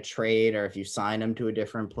 Like in a trade or if you sign them to a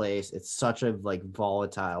different place, it's such a like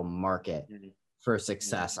volatile market for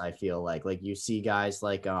success. I feel like you see guys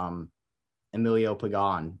like Emilio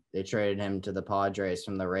Pagan, they traded him to the Padres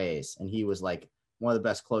from the Rays, and he was like one of the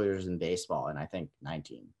best closers in baseball. And I think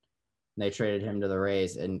 19, and they traded him to the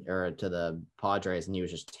Rays or to the Padres, and he was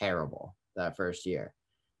just terrible that first year.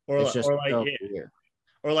 It's just so weird.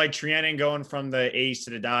 Or like Trianon going from the A's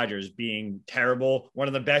to the Dodgers being terrible. One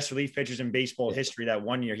of the best relief pitchers in baseball history. That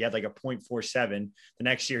one year he had like a .47. The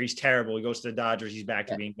next year he's terrible. He goes to the Dodgers. He's back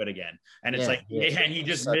to being good again. And it's and he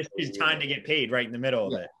just missed his time to get paid right in the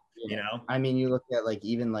middle of it. You know, I mean, you look at like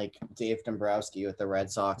even like Dave Dombrowski with the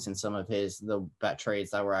Red Sox, and some of the bet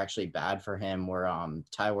trades that were actually bad for him were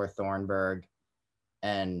Tyler Thornburg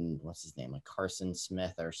and what's his name, like Carson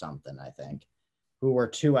Smith or something, I think. who were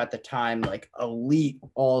two at the time, like elite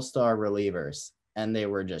all-star relievers, and they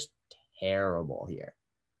were just terrible here.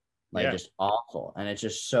 Like just awful. And it's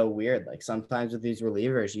just so weird. Like sometimes with these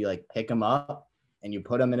relievers, you like pick them up and you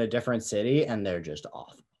put them in a different city and they're just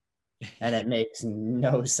awful. And it makes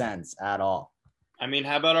no sense at all. I mean,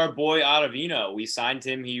 how about our boy Ottavino? We signed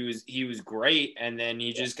him. He was great, and then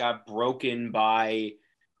he just got broken by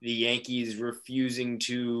the Yankees refusing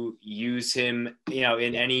to use him,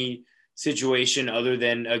 in any situation other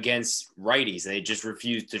than against righties. They just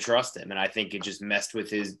refused to trust him, and I think it just messed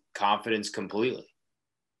with his confidence completely.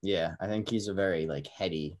 Yeah, I think he's a very like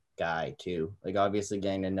heady guy too. Like obviously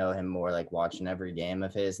getting to know him more, like watching every game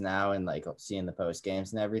of his now and like seeing the post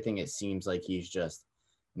games and everything, it seems like he's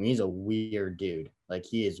a weird dude. Like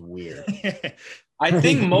he is weird. I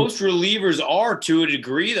think most relievers are to a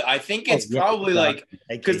degree. I think it's probably like,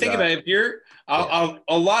 because think about it, if you're a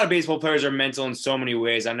lot of baseball players are mental in so many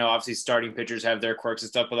ways. I know obviously starting pitchers have their quirks and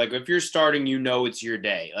stuff, but like if you're starting, it's your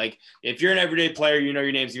day. Like if you're an everyday player,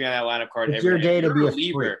 your name's gonna be on that lineup card. It's your day to be a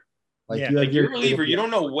reliever. Like you're a reliever, you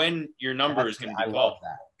don't know when your number is going to be called. I love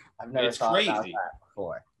that. I've never thought about that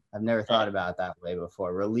before. I've never thought about that way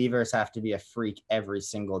before. Relievers have to be a freak every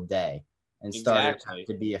single day, and starters have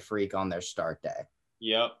to be a freak on their start day.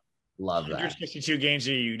 Yep. Love that. 162 games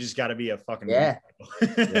a year, you just got to be a fucking yeah.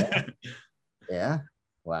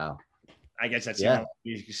 Wow. I guess that's the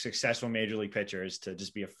successful major league pitcher is to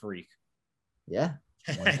just be a freak. Yeah.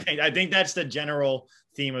 I think that's the general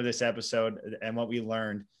theme of this episode, and what we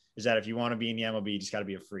learned is that if you want to be in the MLB, you just got to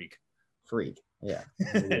be a freak. Yeah.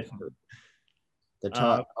 The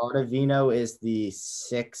top Ottavino is the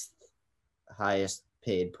 6th highest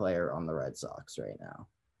paid player on the Red Sox right now.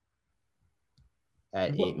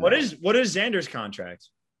 At what is Xander's contract?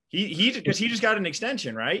 He because he just got an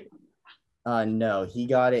extension, right? No, he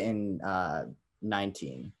got it in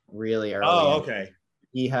 19, really early. Oh, okay.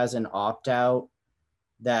 He has an opt-out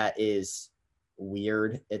that is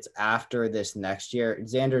weird. It's after this next year.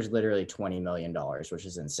 Xander's literally $20 million, which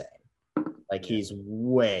is insane. Like he's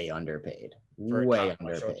way underpaid. Way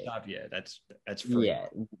underpaid. Yeah, that's free. Yeah,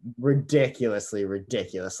 ridiculously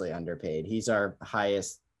underpaid. He's our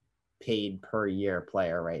highest paid per year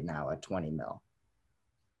player right now at 20 mil.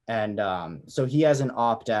 And so he has an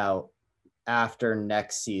opt-out after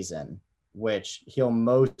next season, which he'll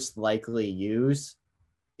most likely use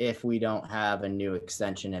if we don't have a new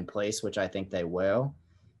extension in place, which I think they will.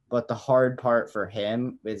 But the hard part for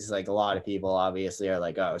him is like a lot of people obviously are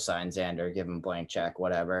like, oh, sign Xander, give him a blank check,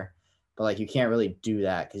 whatever. But like you can't really do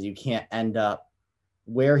that because you can't end up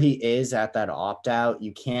where he is at that opt-out.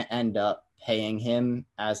 You can't end up paying him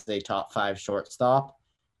as a top 5 shortstop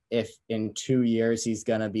if in 2 years he's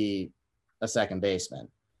going to be a second baseman.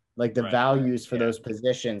 Like the values for those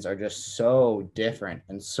positions are just so different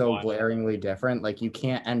and so glaringly different. Like you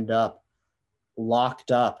can't end up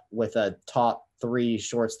locked up with a top 3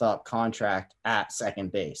 shortstop contract at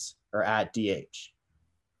second base or at DH.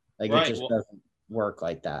 Like it just doesn't work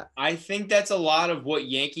like that. I think that's a lot of what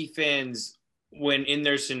Yankee fans, when in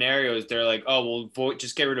their scenarios, they're like, oh, well,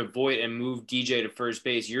 just get rid of Voit and move DJ to first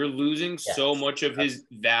base. You're losing so much of his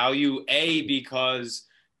value, because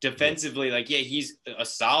defensively, he's a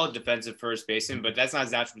solid defensive first baseman, but that's not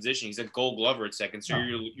his natural position. He's a Gold Glover at second, so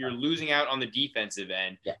you're losing out on the defensive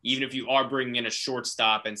end, even if you are bringing in a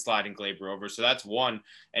shortstop and sliding Glaber over. So that's one.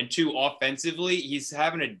 And two, offensively, he's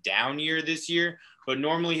having a down year this year, but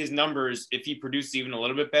normally his numbers, if he produces even a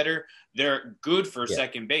little bit better, they're good for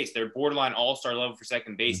second base. They're borderline all-star level for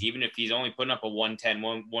second base, even if he's only putting up a 110,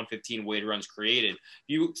 115 weighted runs created. If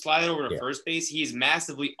you slide it over to first base, he's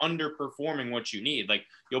massively underperforming what you need. Like,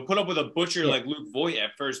 you'll put up with a butcher like Luke Voit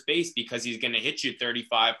at first base because he's going to hit you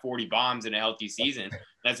 35, 40 bombs in a healthy season.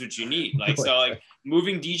 That's what you need.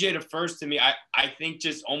 Moving DJ to first, to me, I think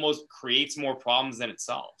just almost creates more problems than it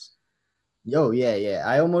solves. Yeah.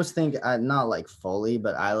 I almost think not like fully,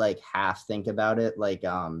 but I like half think about it like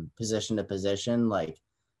position to position, like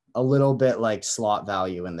a little bit like slot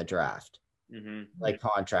value in the draft, like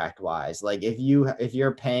contract wise. Like if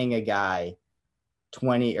you're paying a guy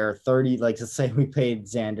 20 or 30, like let's say we paid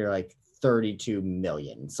Xander like 32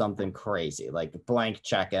 million, something crazy, like blank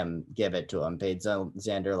check him, give it to him, paid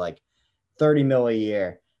Xander like 30 mil a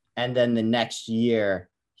year, and then the next year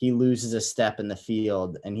he loses a step in the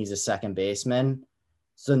field and he's a second baseman.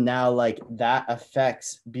 So now like that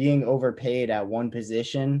affects being overpaid at one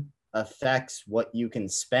position affects what you can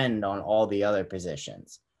spend on all the other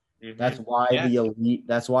positions. That's why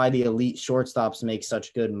the elite shortstops make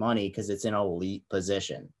such good money, because it's an elite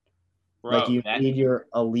position. Like you need your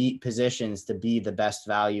elite positions to be the best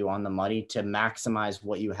value on the money to maximize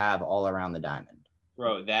what you have all around the diamond.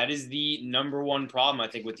 Bro, that is the number one problem, I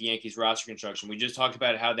think, with the Yankees roster construction. We just talked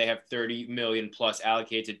about how they have 30 million plus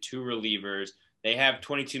allocated to relievers. They have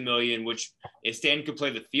 22 million, which if Stan could play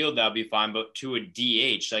the field, that would be fine, but to a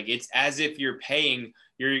DH. Like, it's as if you're paying,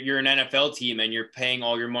 you're an NFL team and you're paying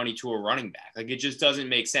all your money to a running back. Like, it just doesn't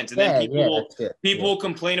make sense. And then people will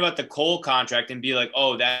complain about the Cole contract and be like,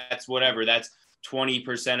 oh, that's whatever. That's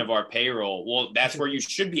 20% of our payroll. Well, that's where you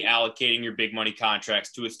should be allocating your big money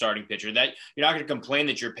contracts to a starting pitcher. That you're not going to complain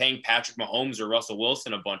that you're paying Patrick Mahomes or Russell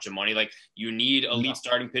Wilson a bunch of money. Like, you need elite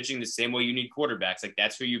starting pitching the same way you need quarterbacks. Like,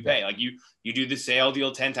 that's who you pay. Like, you do the Sale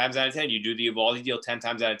deal 10 times out of 10. You do the Evaldi deal 10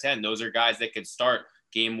 times out of 10. Those are guys that could start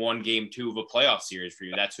game 1, game 2 of a playoff series for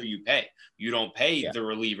you. That's who you pay. You don't pay the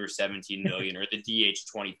reliever 17 million or the DH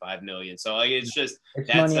 25 million. So like, it's just,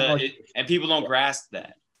 and people don't grasp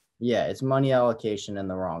that. Yeah, it's money allocation in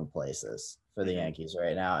the wrong places for the Yankees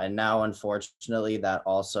right now. And now, unfortunately, that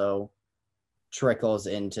also trickles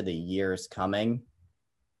into the years coming,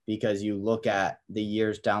 because you look at the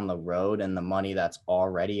years down the road and the money that's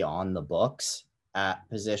already on the books at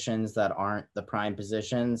positions that aren't the prime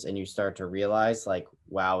positions, and you start to realize, like,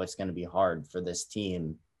 wow, it's going to be hard for this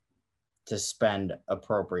team to spend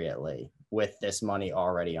appropriately with this money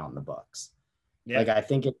already on the books. Yeah. Like, I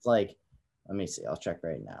think it's like, let me see. I'll check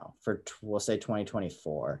right now. We'll say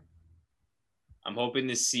 2024. I'm hoping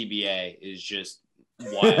this CBA is just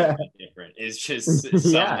wildly different. It's just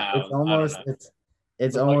somehow. It's almost.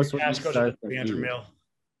 It's almost what you start to 300 mil.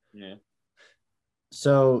 Yeah.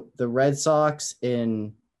 So the Red Sox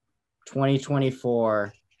in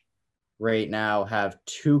 2024 right now have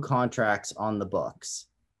 2 contracts on the books.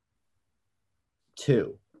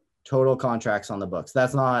 2. Total contracts on the books.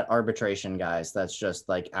 That's not arbitration, guys. That's just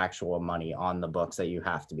like actual money on the books that you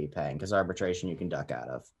have to be paying, because arbitration you can duck out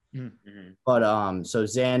of. Mm-hmm. But so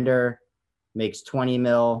Xander makes 20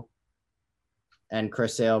 mil and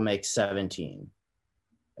Chris Sale makes 17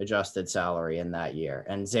 adjusted salary in that year.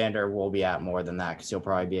 And Xander will be at more than that because he'll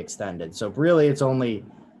probably be extended. So really it's only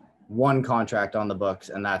 1 contract on the books,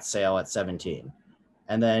 and that's Sale at 17.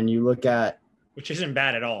 And then you look at, which isn't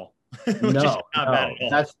bad at all. No,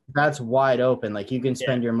 that's wide open. Like, you can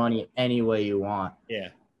spend your money any way you want. Yeah.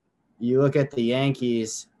 You look at the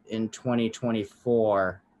Yankees in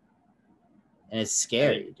 2024, and it's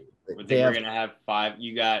scary, dude. They are going to have 5.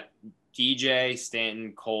 You got DJ,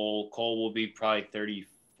 Stanton, Cole. Cole will be probably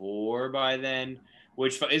 34 by then,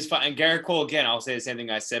 which is fine. And Garrett Cole, again, I'll say the same thing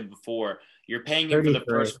I said before. You're paying him for the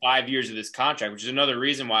first 5 years of this contract, which is another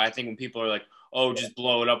reason why I think when people are like, oh, just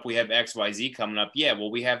blow it up, we have XYZ coming up. Yeah, well,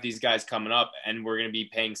 we have these guys coming up, and we're going to be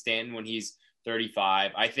paying Stanton when he's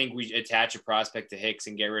 35. I think we attach a prospect to Hicks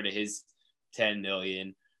and get rid of his 10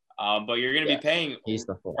 million. But you're going to be paying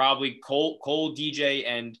probably Cole, DJ,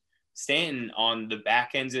 and Stanton on the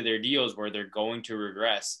back ends of their deals where they're going to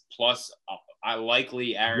regress. Plus,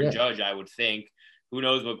 likely Aaron Judge, I would think. Who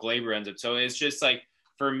knows what Glaber ends up. So it's just like,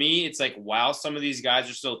 for me, it's like, while some of these guys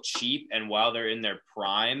are still cheap and while they're in their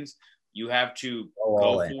primes, you have to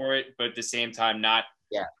go for it, but at the same time, not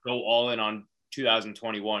go all in on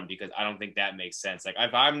 2021, because I don't think that makes sense. Like,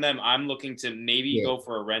 if I'm them, I'm looking to maybe go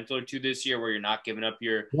for a rental or 2 this year where you're not giving up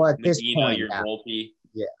your Medina, your Volpe,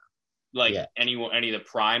 any of the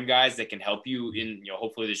prime guys that can help you in,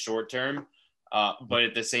 hopefully the short term. But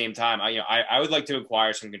at the same time, I would like to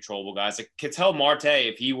acquire some controllable guys. Like Ketel Marte,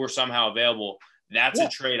 if he were somehow available, that's a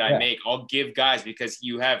trade I make. I'll give guys, because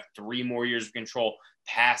you have 3 more years of control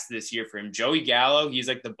past this year for him. Joey Gallo, he's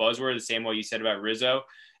like the buzzword, the same way you said about Rizzo.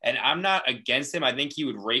 And I'm not against him. I think he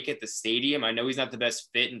would rake at the stadium. I know he's not the best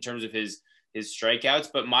fit in terms of his strikeouts,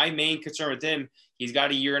 but my main concern with him, he's got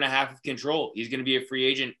 1.5 years of control. He's going to be a free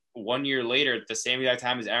agent 1 year later at the same exact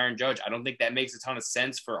time as Aaron Judge. I don't think that makes a ton of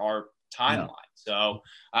sense for our timeline. So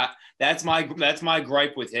that's my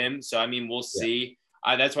gripe with him. So, I mean, we'll see.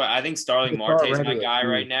 That's why I think Starling Marte is my guy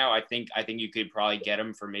right now. I think you could probably get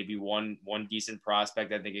him for maybe one decent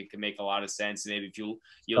prospect. I think it could make a lot of sense. Maybe if you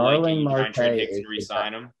like it, you try and trade Hicks and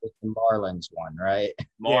re-sign him. It's the Marlins one, right?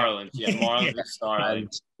 Marlins and Starling. I'm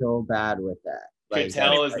so bad with that.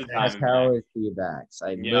 Ketel is the Ketel is the backs.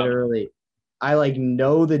 I like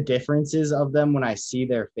know the differences of them when I see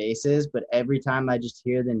their faces, but every time I just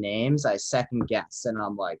hear the names, I second guess, and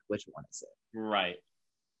I'm like, which one is it? Right.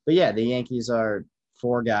 But yeah, the Yankees are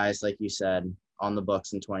 4 guys, like you said, on the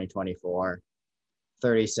books in 2024.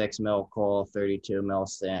 36 mil Cole, 32 mil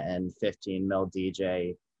Stanton, 15 mil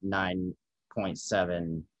DJ,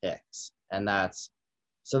 9.7 Hicks. And that's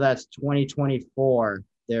 2024.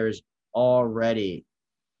 There's already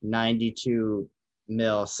 92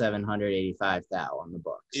 mil 785,000 on the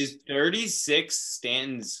books. Is 36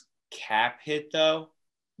 Stanton's cap hit though?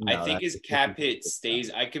 I think his cap hit stays.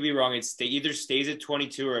 I could be wrong. Either stays at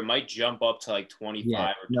 22 or it might jump up to like 25 Yeah,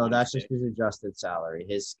 or 26. no, that's just his adjusted salary.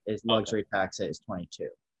 His luxury tax hit is 22.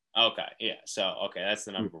 Okay, yeah. So that's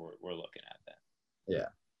the number we're looking at then. Yeah.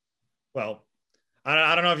 Well,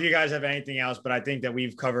 I don't know if you guys have anything else, but I think that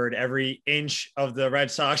we've covered every inch of the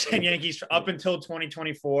Red Sox and Yankees up until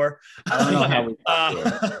 2024. I don't know how we got here.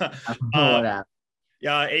 I don't know what happened.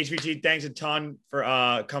 Yeah, HVT, thanks a ton for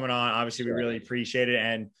coming on. Obviously, we really appreciate it.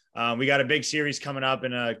 And we got a big series coming up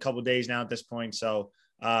in a couple of days now at this point. So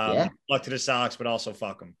luck to the Sox, but also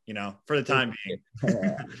fuck them, for the time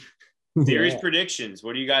being. Series predictions.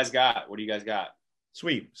 What do you guys got?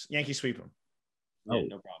 Sweep. Yankees sweep them. Yeah,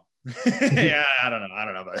 no problem. Yeah, I don't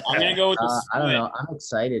know. But I'm gonna go with the I don't know. I'm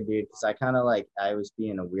excited, dude, because I kind of I was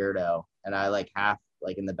being a weirdo, and I half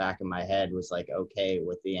in the back of my head was okay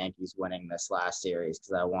with the Yankees winning this last series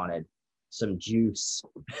because I wanted some juice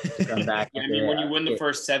to come back. I mean, when you win the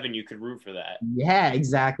first 7, you could root for that. Yeah,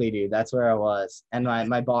 exactly, dude. That's where I was. And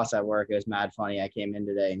my boss at work, it was mad funny. I came in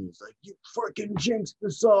today and he was like, "You freaking jinxed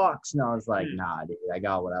the Sox." And I was like, "Nah, dude, I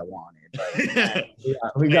got what I wanted."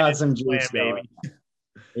 We got some juice, baby.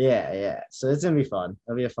 Yeah. So it's gonna be fun.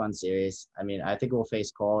 It'll be a fun series. I mean, I think we'll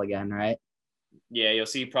face Cole again, right? Yeah, you'll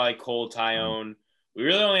see probably Cole, Tyone. We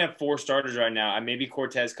really only have 4 starters right now. And maybe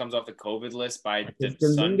Cortez comes off the COVID list by the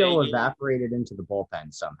Domingo evaporated into the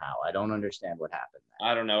bullpen somehow. I don't understand what happened there.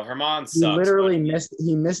 I don't know. Herman sucks. He literally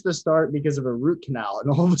missed the start because of a root canal, and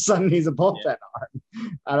all of a sudden he's a bullpen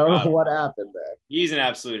arm. I don't know what happened there. He's an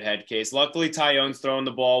absolute head case. Luckily, Tyone's throwing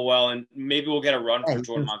the ball well, and maybe we'll get a run for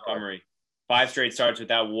Jordan Montgomery. 5 straight starts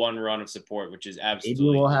without 1 run of support, which is absolutely.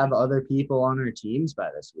 Maybe we'll have other people on our teams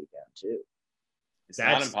by this weekend too. That's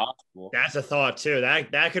not impossible. That's a thought too.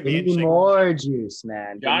 That could be interesting. More juice,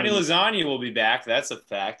 man. Johnny Lasagna will be back. That's a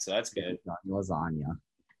fact. So that's good. Johnny Lasagna.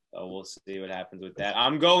 So we'll see what happens with that.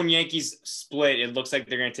 I'm going Yankees split. It looks like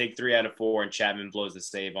they're going to take 3 out of 4, and Chapman blows the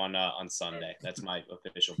save on Sunday. That's my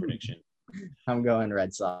official prediction. I'm going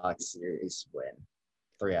Red Sox series win,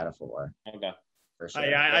 3 out of 4. Okay. For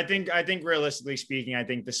sure. I think realistically speaking, I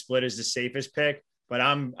think the split is the safest pick. But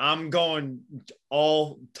I'm going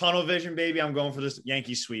all tunnel vision, baby. I'm going for this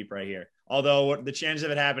Yankee sweep right here. Although the chance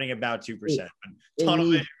of it happening about 2%. Tunnel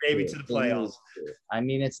vision, baby, to the playoffs. I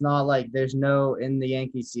mean, it's not like there's no in the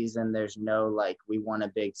Yankee season. There's no we won a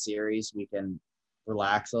big series. We can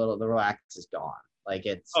relax a little. The relax is gone.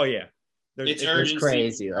 It's it's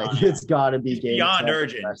crazy. It's got to be beyond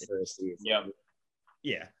urgent. Yep.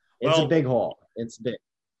 Yeah. It's a big hole. It's big.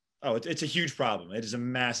 Oh, it's a huge problem. It is a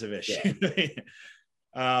massive issue. Yeah.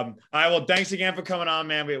 All right. Well, thanks again for coming on,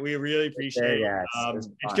 man. We really appreciate it. Yeah, it's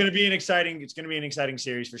going to be an exciting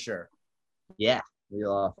series for sure. Yeah, it'll be a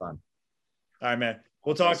lot of fun. All right, man.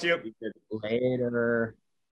 We'll talk to you later.